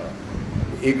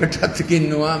 ඒකටත්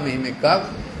ගෙන්නවා මෙහෙම එකක්.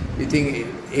 ඉතින්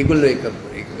ඒගොල්ලෝ ඒක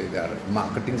අර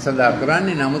මාකටිං සඳහා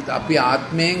කරන්නේ. නමුත් අපි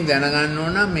ආත්මයෙන් දැනගන්න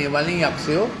ඕන මේ වලින්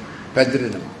යක්ෂයෝ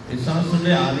පැතිරෙනවා.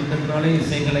 விசுவாசனுடைய ஆதிக்கத்தினாலே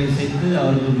இசைகளை இசைத்து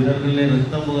அவர்கள் விரல்களிலே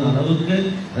ரத்தம் போகிற அளவுக்கு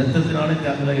ரத்தத்தினாலே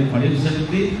தங்களை பழிவு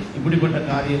செலுத்தி இப்படிப்பட்ட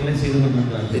காரியங்களை செய்து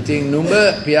கொண்டிருக்கிறார்கள். ඉතින් නුඹ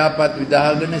පියාපත්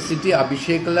විදාගෙන සිටි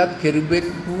අභිෂේකලත් කෙරුබෙක්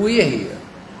වූයේය.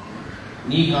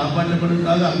 நீ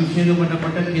காப்பாற்றப்படுவதற்காக அபிஷேகம்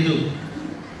பண்ணப்பட்ட கிரு.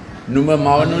 නුඹ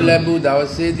මවනු ලැබූ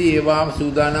දවසේදී ඒවා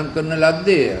සූදානම් කරන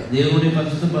ලද්දේය. தேவனுடைய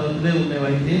பரிசுத்த பதத்திலே உன்னை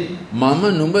வைத்து මම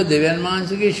නුඹ දෙවියන්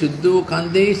වහන්සේගේ සුද්ධ වූ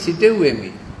කන්දෙහි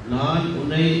සිටෙව්වෙමි. நான்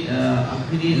உன்னை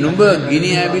அக்னி නුඹ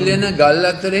ගිනි ඇවිලෙන ගල්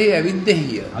අතරෙහි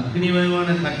ඇවිද්දෙහිය. අග්නිමයமான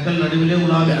කක්කල් நடுவிலே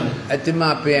උලාවෙනවා. ඇත්තම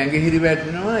අපේ ඇඟිහිරි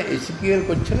වැටෙනවා. එසිකියල්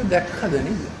කොච්චර දැක්කද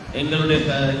නේද?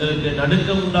 எங்களுக்கு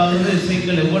நடுக்கம் உண்டாகிறது.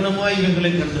 இசைக்கள் எவ்வளவாய் இவங்களை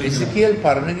கண்டு. එසිකියල්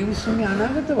පරණ කිවිසුමේ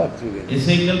අනාගත වක්තෘ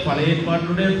இசைக்கள் பழைய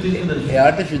ஏற்பாட்டுடைய தீர்க்கதரிசி.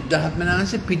 එයාට සුද්ධාත්මන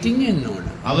වහන්සේ පිටින් එන්න ඕන.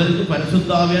 அவருக்கு பரிசுத்த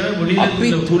ஆவியானவர் வெளியிலே අපි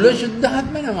තුල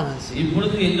සුද්ධාත්මන වහන්සේ.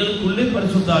 இப்பொழுது எங்களுக்குள்ளே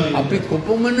பரிசுத்த ஆவியானவர். අපි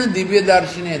කොපමණ දිව්‍ය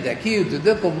දර්ශනය දැකිය යුතුද?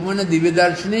 කොපමණ දිව්‍ය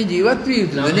දර්ශනයේ ජීවත් විය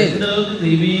යුතුද නේද?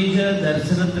 தெய்வீக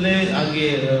தரிசனத்திலே அங்கே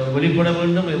வெளிப்பட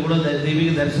வேண்டும். எவ்வளவு தெய்வீக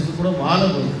தரிசனத்துக்கு கூட வாழ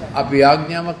வேண்டும். අපි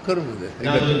ආඥාවක් කරමුද?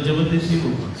 நாங்கள் ஜெபத்தை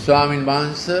செய்வோம். ස්වාමින්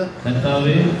වහන්සේ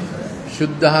கர்த்தாவே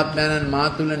සුද්ධාත්මයන් මා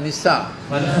තුල නිසා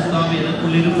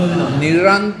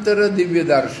නිරන්තර දිව්‍ය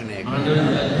දර්ශනයක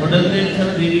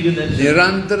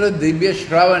නිරන්තර දිව්‍ය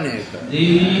ශ්‍රවණයක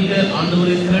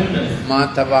මා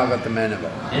තබාගත මැනව.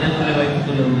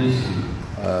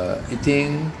 ඉතින්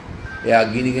එයා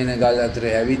ගිනිගෙන ගල් අතර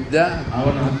ඇවිද්දා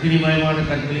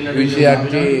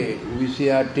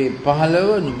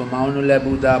 28:15 නුඹ මවනු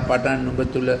ලැබූ දා පටන් නුඹ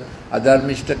තුල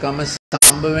අධර්මිෂ්ඨකම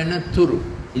සම්බ වෙන තුරු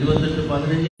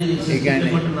 28:15 ඒ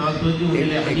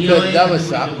කියන්නේ එක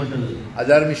දවසක්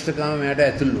අධර්මිෂ්ඨකම මෙයාට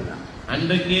ඇතුල් වුණා.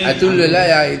 ඇතුල් වෙලා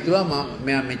එයා හිතුවා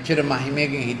මෙයා මෙච්චර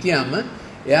මහිමයෙන් හිටියාම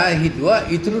එයා හිතුවා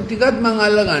ඉතුරු ටිකත් මං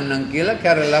අල්ල ගන්නම් කියලා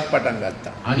කැරලා පටන්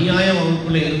ගත්තා. அநியாயம்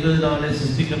அவனுக்குள்ள இருந்ததாலே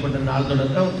சிருஷ்டிக்கப்பட்ட நாள்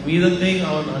தொடக்கம் மீதத்தையும்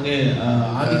அவன் அங்கே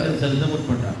ஆதிக்கம் செலுத்த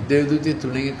முற்பட்டான். දේවදූතය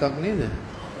තුනෙන් එකක් නේද?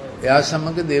 එයා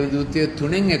සමග දේවදූතය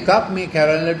තුනෙන් එකක් මේ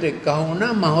කැරල්ලට එක්කහු වුණා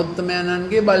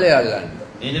මහෞත්තමයන්ගේ බලය අල්ලන්න.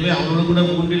 எனவே அவனோட கூட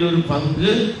மூன்றில் ஒரு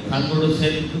பங்கு தங்களோடு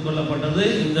சேர்த்துக் கொள்ளப்பட்டது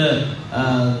இந்த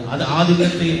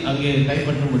ஆதிக்கத்தை அங்கே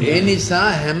கைப்பற்ற முடியும். ඒ නිසා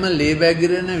හැම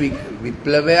ලේබැගිරෙන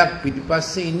විප්ලවයක්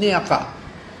පිටිපස්සේ ඉන්නේ යකා.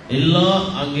 எல்லா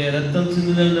அங்கே ரத்தம்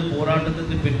சிந்துதல்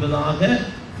போராட்டத்துக்கு பின்பதாக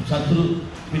சத்ரு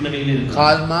பின்னணியில் இருக்கு.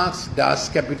 කාල් මාක්ස් ඩාස්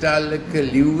කැපිටල් එක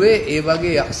ලිව්වේ ඒ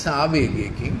වගේ යක්ෂ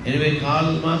ආවේගයකින්. எனவே கால்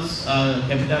மார்க்ஸ்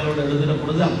கேபிட்டலோட எழுதுற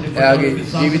பொழுது එයාගේ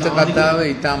ජීවිත කතාව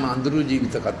ඊටම අඳුරු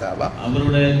ජීවිත කතාවක්.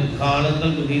 அவருடைய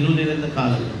காலங்கள் இருள் நிறைந்த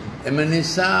காலங்கள். එම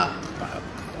නිසා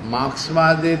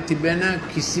මාක්ස්වාදයේ තිබෙන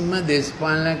කිසිම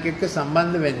දේශපාලනයක් එක්ක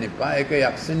සම්බන්ධ වෙන්න එපා. ඒක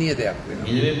යක්ෂණීය දෙයක් වෙනවා.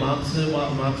 எனவே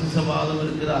மார்க்சிசவாதம்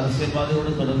இருக்கிற அரசியல்வாதியோட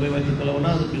தொடர்பை வைத்துக் கொள்ளவனா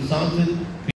அது பிசாசின்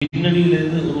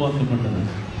பின்னணியிலிருந்து உருவாக்கப்பட்டது.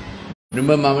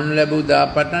 නුඹ මවනු ලැබූ දා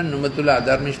පටන් නුඹ තුල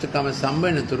අධර්මිෂ්ඨකම සම්බ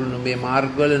වෙන තුරු නුඹේ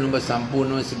මාර්ගවල නුඹ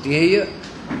සම්පූර්ණව සිටියේය.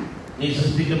 நீ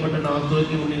சிருஷ்டிக்கப்பட்ட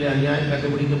நாட்களுக்கு முன்னிலே அநியாயம்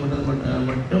கண்டுபிடிக்கப்பட்டது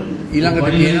மட்டும் ඊළඟට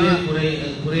කියනවා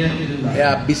குறையாக இருந்தார்.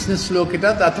 එයා බිස්නස්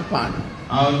ලෝකෙටත් අතපානවා.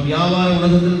 வியாபார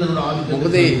உலகத்தில் தன்னோட ஆதிக்கத்தை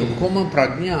මොකද ඔක්කොම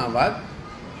ප්‍රඥාවත්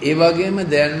ඒ වගේම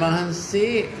දයන්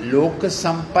වහන්සේ ලෝක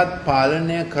සම්පත්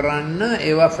පාලනය කරන්න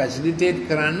ඒවා ෆැසිලිටේට්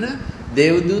කරන්න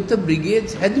දේවදූත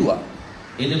බ්‍රිගේඩ්ස් හැදුවා.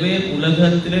 எனவே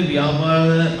உலகத்திலே வியாபார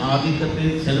ஆதிக்கத்தை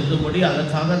செலுத்தும்படி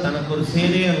அதற்காக தனக்கு ஒரு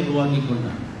சேனையை உருவாக்கி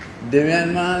கொண்டார். දෙවියන්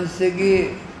වහන්සේගේ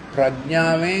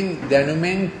ප්‍රඥාවෙන්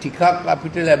දැනුමෙන් ටිකක්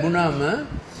අපිට ලැබුණාම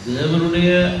தேவனுடைய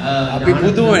අපි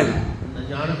බුදු වෙනවා.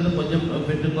 ஞானத்துல கொஞ்சம்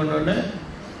பெற்றுக்கொண்டோன்னே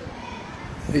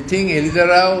ඉතින්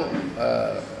එලිදරව්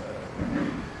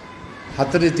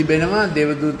හතරේ තිබෙනවා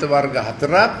දේවදූත වර්ග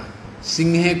හතරක්.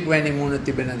 සිංහෙක් වැනි මුණ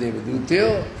තිබෙන දේවදූතයෝ.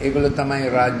 ඒගොල්ලෝ තමයි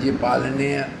රාජ්‍ය පාලනය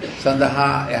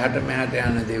සඳහා එහාට මෙහාට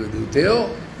යන දේවදූතයෝ.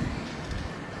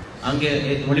 அங்கே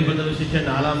வெளிப்படுத்த விசேஷம்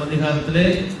 4ஆம் அதிகாரத்திலே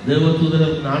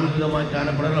தேவதூதர்கள் 4 விதமாக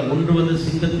காணப்படுகிறார்கள். ஒன்று வந்து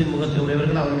சிங்கத்தின் முகத்தை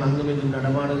உடையவர்கள், அவர்கள் அங்குமிங்கும்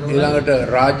நடமாடுகிறார்கள். ඊළඟට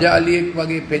රාජාලියෙක්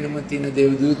වගේ පෙනුම තියෙන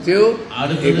දේවදූතයෝ.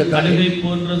 ඒක කඩේ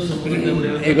போன்ற සොම්බුරිත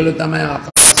උடையவர்கள். ඒගොල්ලෝ තමයි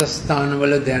ආකාශ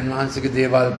ස්ථානවල දයන් වහන්සේගේ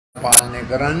දේවල් පාලනය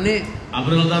කරන්නේ.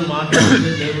 அவர்கள் தான்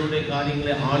மாற்றக்கூடிய தேவனுடைய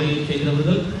காரியங்களை ஆளுகை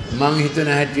செய்கிறவர்கள். මං හිතන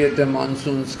හැටියට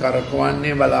මොන්සූන්ස්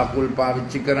කරකවන්නේ, බලාකුල්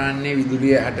පාවිච්චි කරන්නේ,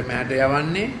 විදුලිය හැට මෙහාට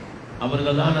යවන්නේ.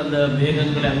 அவர்கள் தான் அந்த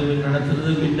மேகங்களை அங்கே நடத்துறது,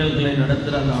 மின்னல்களை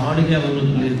நடத்துற அந்த ஆளுகை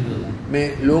அவர்களுக்கு இருக்கிறது. මේ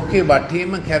ලෝකේ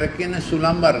වටේම කැරකෙන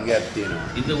සුළම් වර්ගයක් තියෙනවා.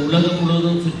 இந்த உலகம்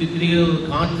முழுவதும் சுற்றி திரிகிற ஒரு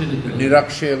காற்று இருக்கிறது.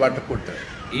 නිරක්ෂය වටකොට.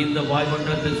 இந்த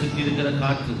வாயுமண்டலத்தை சுற்றி இருக்கிற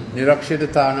காற்று. නිරක්ෂයට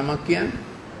තානමක් කියන්නේ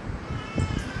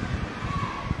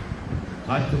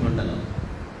காற்று மண்டலம்.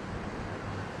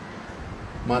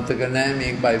 මතක නැහැ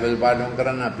මේක බයිබල් පාඩම්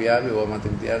කරන්න අපි ආවේ ඕවා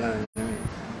මතක තියාගන්න නෙමෙයි.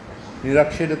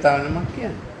 නිරක්ෂයට තානමක්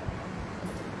කියන්නේ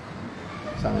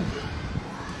සමහර.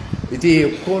 ඉතින්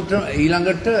ඔක්කොට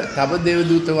ඊළඟට තව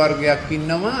දේවදූත වර්ගයක්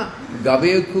ඉන්නවා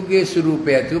ගවයෙකුගේ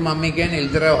ස්වරූපය ඇතුව. මම කියන්නේ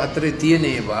එල්දරව හතරේ තියෙන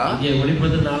ඒවා. இங்கே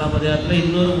வெளிப்படுத்த 4ஆம் அதிகாரத்துல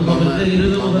இன்னொரு முகத்தை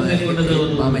இருது முகத்தை கொண்டது.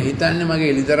 මම හිතන්නේ මගේ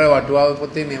එලිදරව වටුවාව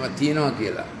පොතේ මේවා තියෙනවා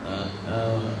කියලා.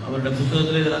 அவருடைய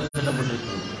புத்தகத்திலே இதெல்லாம்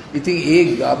சொல்லப்பட்டிருக்கு. ඉතින් ඒ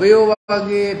ගවයෝ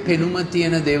වගේ පෙනුම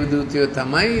තියෙන දේවදූතයෝ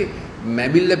තමයි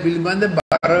මැබිල්ල පිළිබඳ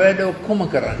බර වැඩ ඔක්කොම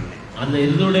කරන්නේ. அந்த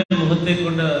இருளுடைய முகத்தை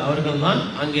கொண்ட அவர்கள் தான்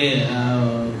அங்கே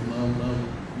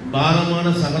பாரமான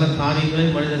சகல காரியங்களை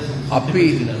மனிதர் අපි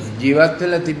ජීවත්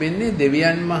වෙලා තිබෙන්නේ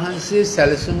දෙවියන් වහන්සේ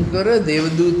සැලසුම් කර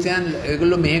දේවදූතයන්.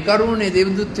 ඒගොල්ලෝ මේ කරුවනේ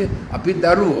දේවදූතයෝ. අපි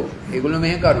දරුවෝ. ඒගොල්ලෝ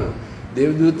මේ කරුවෝ.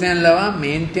 දේවදූතයන් ලවා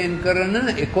මේන්ටේන් කරන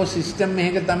ඉකෝසිස්ටම්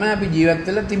එකක තමයි අපි ජීවත්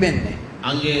වෙලා තිබෙන්නේ.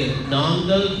 அங்கே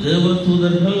நாங்கள்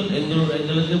தேவதூதர்கள்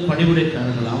எங்களுக்கு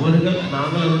பணிபுடைக்காரர்கள். அவர்கள்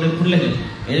நாங்கள் அவருடைய பிள்ளைகள்.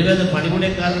 எனவே அந்த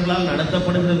பணிபுடைக்காரர்களால்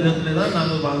நடத்தப்படுகிற விதத்திலே தான்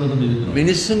நாங்கள் வாழ்ந்து கொண்டிருக்கிறோம்.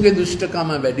 මිනිස්සුන්ගේ දුෂ්ටකම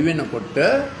වැඩි වෙනකොට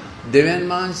දෙවියන්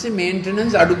වහන්සේ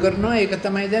මේන්ටනන්ස් අඩු කරනවා. ඒක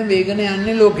තමයි දැන් වේගන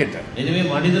යන්නේ ලෝකෙට. எனவே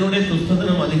மனிதனுடைய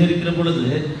துஷ்டத்தனம் அதிகரிக்கிற பொழுது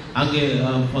அங்கே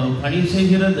பணி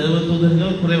செய்கிற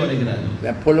தேவதூதர்கள் குறைவடைகிறார்கள்.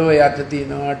 දැන් පොළොව යට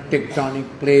තියෙනවා ටෙක්ටොනික්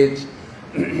ප්ලේට්ස්.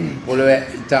 පොළොවේ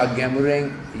ඉතා ගැඹුරෙන්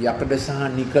යකඩ සහ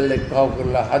නිකල් එක්කව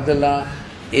කරලා හදලා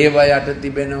ඒව යට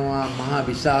තිබෙනවා මහා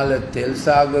විශාල තෙල්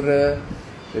සාගර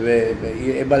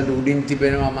ඒ බල්ද උඩින්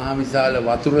තිබෙනවා මහා විශාල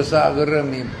වතුර සාගර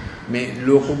මේ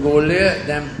ලෝක ගෝලය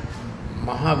දැන්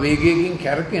මහා වේගයකින්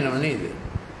කැරකෙනව නේද?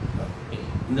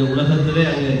 இந்த உலகத்திலே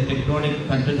அங்க டெக்டோனிக்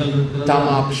கட்டுகள் இருக்கிறது. තම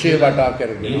අක්ෂය වටා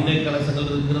කරගෙන. எண்ணெய் கலசங்கள்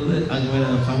இருக்கிறது. அங்க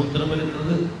சமுத்திரம்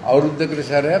இருக்கிறது. අවුරුද්දකට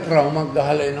සැරයක් රවුමක්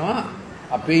ගහලා එනවා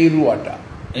අපේ ඉරුවට.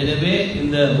 எனவே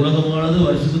இந்த உலகமானது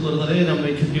வருஷத்துக்கு ஒரு தடவை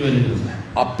நம்மை சுற்றி வருகிறது.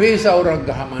 අපේ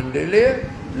සෞරග්‍රහ මණ්ඩලය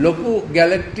ලොකු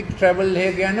ගැලැක්ටික් ට්‍රැවල්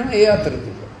එකක යනවා ඒ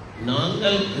අතරතුර.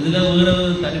 நாங்கள் இதுல ஒரு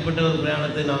தனிப்பட்ட ஒரு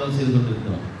பிரயாணத்தை நாங்கள் செய்து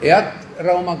கொண்டிருக்கிறோம். එයත්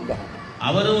රවුමක් ගහනවා.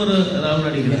 அவரும் ஒரு ரவுண்ட்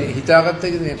அடிக்கிறார். හිතාගත්ත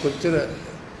මේ කොච්චර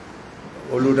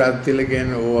ඔළුවට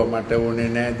තියලා ඕවා මට ඕනේ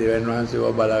නැහැ දෙවන් වහන්සේ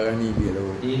ඕවා බලාගනි කියලා.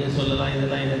 ඊට சொல்லலாம்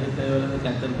இதெல்லாம் எனக்கு தேவையில்லை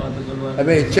கத்தர் பார்த்து கொள்வார்.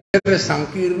 හැබැයි එච්චර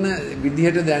සංකීර්ණ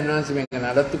විදිහට දැන් වහන්සේ මේක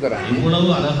නඩත්තු කරන්නේ. இவ்வளவு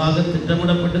அழகாக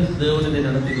திட்டமிடப்பட்ட தேவன் இதை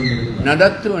நடத்தி கொண்டிருக்கிறார்.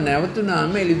 නඩත්තුව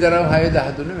නැවතුනාම එලිදරව්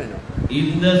 6:13 වෙනවා.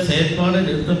 இந்த செயற்பாடு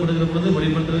நிறுத்தப்படுகிற பொழுது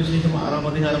வெளிப்படுத்துற விசேஷம் 6ஆம்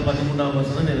அதிகாரம் 13ஆம்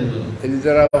வசனம் நிறைவேறும்.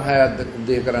 එලිදරව් 6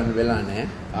 උදේ කරන්න වෙලා නැහැ.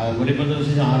 வெளிப்படுத்துற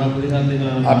விசேஷம் 6ஆம் அதிகாரத்தை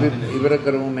අපි ඉවර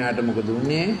කරමු මෙයාට මොකද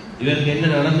උනේ? இவருக்கு என்ன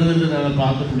நடந்தது என்று நாங்கள்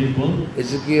பார்த்து முடிப்போம்.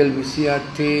 එසකියල්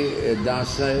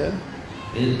 28:16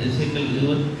 எசேக்கியேல்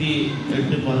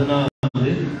 28:16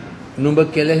 නුඹ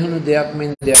කෙලෙහුණු දෙයක් මෙන්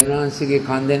දෙවියන්වහන්සේගේ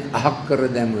කන්දෙන් අහක් කර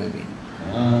දැමුවෙමි.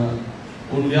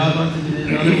 உன் வியாபாரத்துக்கு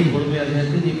பொறுமையாக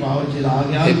இருந்து நீ பாவம் செய்த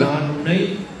ஆகையால் நான் உன்னை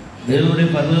தேவனுடைய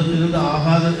பர்வதத்திலிருந்து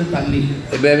ஆகாதத்தை தள்ளி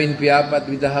එබැවින් පියාපත්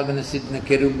විදහාගෙන සිටින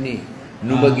කෙරුබ්නි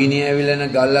නුඹ ගිනි ඇවිලෙන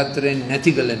ගල් අතරින්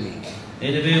නැති කළමි.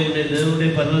 எனவே உன்னை தேவனுடைய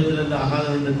பர்வதத்திலிருந்து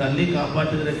ஆகாதத்தை தள்ளி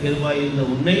காப்பாற்றுகிற කෙරුවාய் இருந்த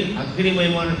உன்னை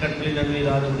அக்கினிமயமான கற்களின் நடுவே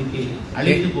இராதபடிக்கு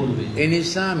அழித்து போடுவேன். ඒ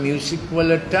නිසා මියුසික්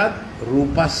වලටත්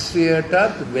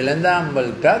රූපස්ත්‍රයටත් වෙළඳාම්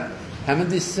වලටත්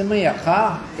හැමතිස්සෙම යකා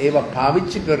ඒව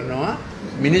පාවිච්චි කරනවා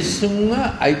මිනිස්සුන්ව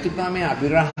අයිතිකමේ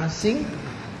අභිරහසින්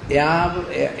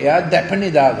එයා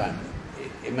දැපනේ දාගන්න.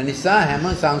 එම නිසා හැම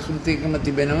සංස්කෘතියකම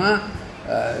තිබෙනවා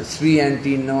ශ්‍රී ඇන්ටි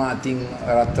ඉන්නවා අතින්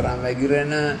රත්තරන්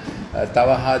වැగిරෙන තව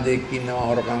හාදෙක් ඉන්නවා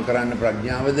හොරකම් කරන්න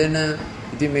ප්‍රඥාව දෙන.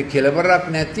 ඉතින් මේ කෙලවරක්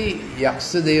නැති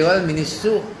යක්ෂ දේවල්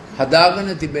මිනිස්සු හදාගෙන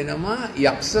තිබෙනවා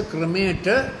යක්ෂ ක්‍රමයට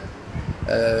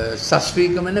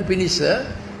ශාස්ත්‍රීය වෙන පිණිස.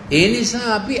 ඒ නිසා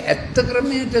අපි ඇත්ත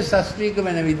ක්‍රමයට ශාස්ත්‍රීය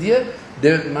වෙන විදිය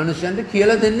மனுஷன்ට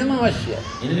කියලා දෙන්නම අවශ්‍යයි.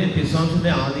 எனவே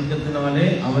பிசாசுடைய ஆதிக்கத்தினாலே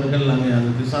அவர்கள் அந்த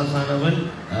பிசாசானவன்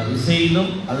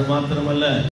இசையிலும் அது மாத்திரமல்ல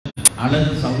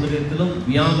அழகு சௌந்தரியத்திலும்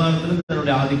வியாபாரத்திலும்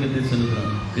தன்னுடைய ஆதிக்கத்தை செலுத்துறான்.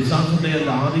 பிசாசுடைய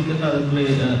அந்த ஆதிக்கத்தை அதற்குள்ள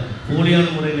போலியான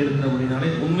முறையில் இருக்கிறபடினாலே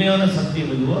உண்மையான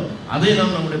சத்தியம் எதுவோ அதை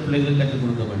நாம் நம்முடைய பிள்ளைகளுக்கு கற்றுக்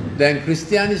கொடுக்க வேண்டும். දැන්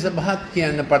ක්‍රිස්තියානි සභාවත්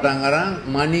කියන්න පටන් අරන්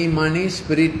money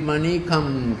spirit money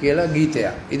come කියලා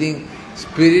ගීතයක්. ඉතින්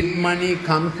spirit money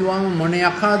come කිව්වම මොන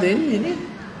යකා දෙන්නේ නේ?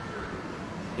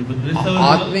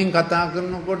 ආත්මෙන් කතා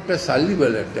කරනකොට සල්ලි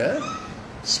වලට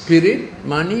spirit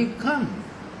money come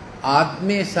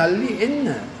ආත්මේ සල්ලි එන්න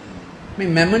මේ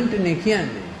මැමන්ටනේ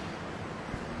කියන්නේ.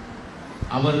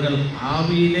 அவர்கள்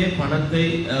ஆவியிலே பணத்தை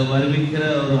வருவிக்கிற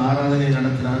ஒரு ஆராதனை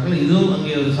நடத்துகிறார்கள். இதுவும்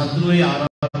அங்கே ஒரு சத்ருவை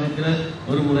ஆராதிக்கிற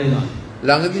ஒரு முறைதான்.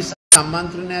 ළඟදී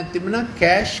සම්මන්ත්‍රණයක් තිබුණා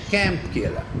කෑෂ් කැම්ප්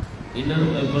කියලා. இன்னொரு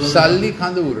සල්ලි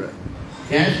කඳවුර.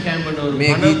 කෑෂ් කැම්ප් එන ஒரு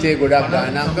මේ ගීතේ ගොඩක්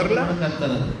ගායනා කරලා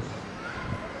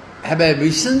හැබැයි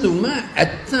විසඳුම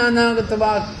ඇත්ත අනාගත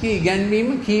වාක්‍ය ඉගැන්වීම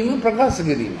කීම ප්‍රකාශ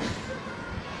කිරීම.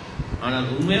 ஆனால்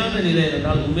உண்மையான நிலை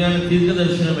என்றால் உண்மையான தீர்க்க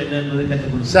தரிசனம் என்ன என்பதை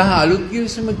கற்றுக் கொடுக்கிறார். සහ අලුත්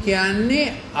කිවිසුම කියන්නේ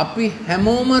අපි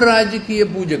හැමෝම රාජකීය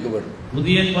පූජකවරු.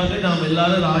 புதிய ஏற்பாட்டில் நாம்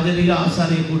எல்லாரும் ராஜரீக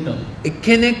ஆசாரிய கூட்டம்.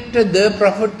 එක්කෙනෙක්ට ද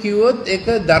ප්‍රොෆට් කිව්වොත් ඒක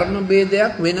ධර්ම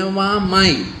ભેදයක්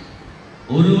වෙනවාමයි.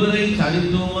 ஒருவரை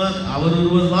தனித்துவமாக அவர்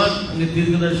ஒருவர்தான் இங்கே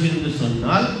தீர்க்கதரிசி என்று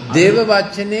சொன்னால் දේව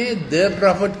වචනේ ද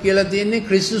ප්‍රොෆට් කියලා තියෙන්නේ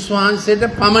ක්‍රිස්තුස් වහන්සේට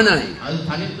පමණයි. அது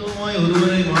தனித்துவமாய்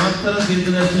ஒருவரை மாத்திரம்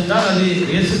தீர்க்கதரிசி என்றால் அது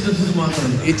இயேசு கிறிஸ்துவுக்கு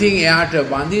மாத்திரம். ඉතින් එයාට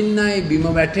වඳින්නයි බිම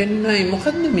වැටෙන්නයි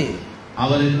මොකද්ද මේ?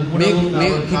 அவரை கும்பிடவும்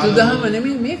මේ කිතුදහම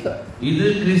නෙමෙයි මේක. இது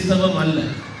கிறிஸ்தவம் அல்ல.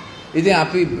 ඉතින්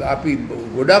අපි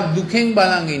ගොඩක් දුකෙන්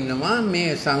බලන් ඉන්නවා මේ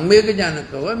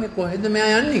සංවේගජනකව මේ කොහෙද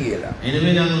මෙයා යන්නේ කියලා. எனவே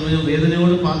நாங்கள் மிகவும்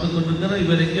வேதனையோடு பார்த்து கொண்டிருக்கிறோம்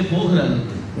இவர் எங்கே போகிறார்.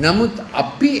 නමුත්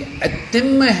අපි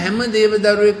ඇත්තෙන්ම හැම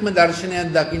දේවදරුවෙක්ම දර්ශනයක්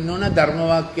දකින්න ඕන ධර්ම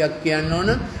වාක්‍යයක් කියන්න ඕන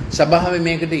සභාවේ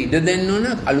මේකට ඉඩ දෙන්න ඕන.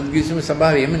 අලුත් කිවිසුම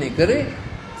සභාවේ එහෙමනේ කරේ.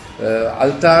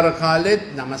 අල්තාර කාලෙත්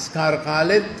නමස්කාර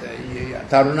කාලෙත්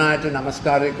තරුණායට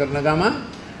නමස්කාරය කරන ගමන්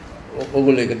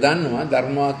ඔගොල්ලෝ ඒක දන්නවා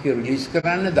ධර්ම වාක්‍ය රිලීස්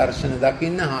කරන්න දර්ශන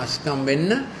දකින්න හාස්කම්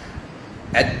වෙන්න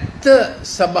ඇත්ත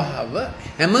සභාව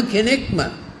හැම කෙනෙක්ම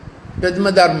ප්‍රථම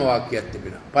ධර්ම වාක්‍යයක්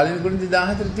තිබෙනවා. පළවෙනි කොරින්ති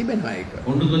 14 තිබෙනවා ඒක.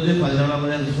 ஒன்று கொரிந்தியர்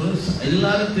 14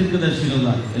 எல்லாரும் தீர்க்கதரிசிகள்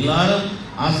தான். எல்லாரும்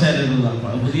ආසාරයෙන් දාපා.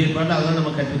 පුதிய ஏற்பாடு அதான் நம்ம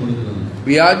கற்றுக் கொடுக்கிறது.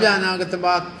 ව්‍යාජ අනාගත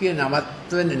වාක්‍ය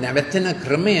නැවැත්වෙන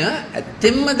ක්‍රමය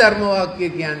ඇත්තෙන්ම ධර්ම වාක්‍ය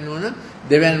කියන්න ඕන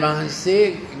දෙවියන්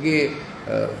වහන්සේගේ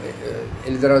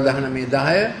එලිදරව්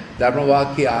 19:10 ධර්ම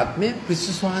වාක්‍ය ආත්මය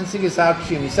ක්‍රිස්තුස් වහන්සේගේ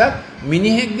සාක්ෂිය මිසක්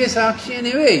මිනිහෙක්ගේ සාක්ෂිය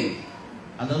නෙවෙයි.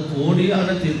 அதாவது கோடியான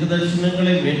தீர்க்க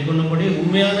தரிசனங்களை மேற்கொள்ளும்படி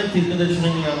உண்மையான தீர்க்க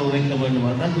தரிசனங்களை நாம் உரைக்க வேண்டும்.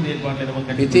 அதான் புதிய ஏற்பாட்டை நம்ம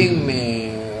கற்றுக் ඉතින් මේ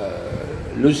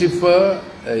ලුසිෆර්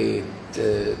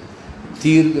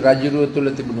තීර් රජුරුව තුල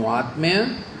තිබුණු ආත්මය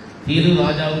தீரு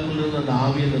ராஜாவுக்குள்ள இருந்த அந்த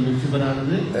ஆவி அந்த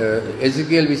லூசிபரானது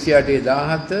එසේකියල්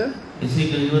 28:17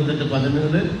 எசேக்கியேல்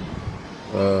 28:17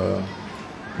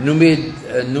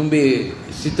 නුඹේ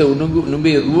සිත උණුගු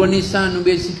නුඹේ රුව නිසා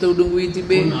නුඹේ සිත උඩුඟු වී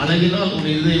තිබේ. අලගිනවා උන්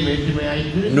ඉල්ලේ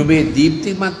මේට්ටමයිද නුඹේ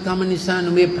දීප්තිමත්කම නිසා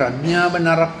නුඹේ ප්‍රඥාව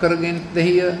නරක කරගෙන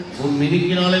දෙහිය. උන්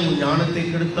මිරිකිනාලේ උන් ඥානத்தை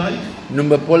கெடுத்தாய்.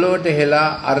 නුඹ පොළොවට හෙලා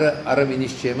අර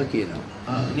විනිශ්චයම කියනවා.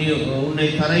 நீ உன்னை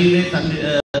தரையிலே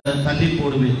தள்ளி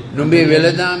போடுவேன். නුඹේ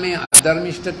වෙලදාමේ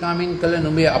අධර්මිෂ්ඨකමින් කළ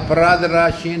නුඹේ අපරාධ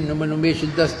රාශියෙන් නුඹේ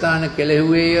සුද්ධස්ථාන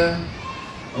කෙලෙහුවේය.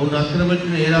 உன்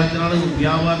அக்கிரமத்தின் ஏராளத்தினாலும் உன்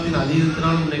வியாபாரத்தின்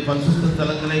அதீதத்தினாலும் உன்னை பரிசுத்த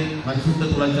ஸ்தலங்களை பரிசுத்த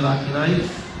குலைச்சலாக்கினாய்.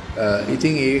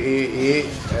 ඉතින් ඒ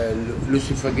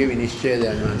ලුසිෆර්ගේ විනිශ්චය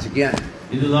දැනවන්ස කියන්නේ.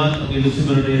 இதுதான்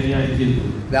லூசிபருடைய நியாய தீர்ப்பு.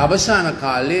 අවසාන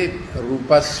කාලේ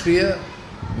රූපශ්‍රිය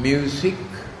මියුසික්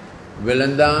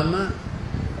වෙලඳාම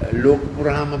ලෝක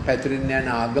පුරාම පැතිරෙන යන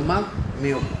ආගමක්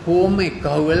මේ කොහොම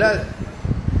එකහුව වෙලා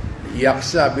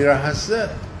යක්ෂ අභිරහස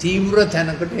තීව්‍ර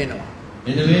තැනකට එනවා.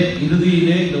 எனவே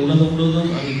இறுதியிலே இந்த உலகம்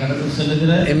முழுவதும் அங்கே கடந்து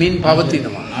செல்லுகிற எமின்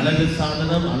பவத்திනවා. அழகு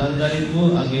சாதனம் அலங்கரிப்பு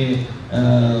அங்கே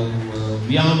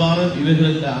வியாபாரம்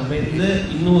இவைகளுக்கு அமைந்து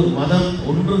இன்னொரு மதம்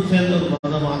ஒன்று சேர்ந்த ஒரு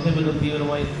மதமாக மிக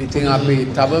தீவிரமாய் ඉතින් අපි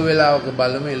තව වෙලාවක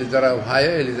බලමු එලිදරව් 6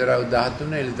 එලිදරව්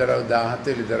 13 එලිදරව්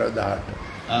 17 එලිදරව් 18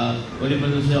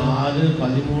 வெளிப்படுத்தல் 6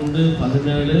 13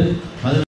 17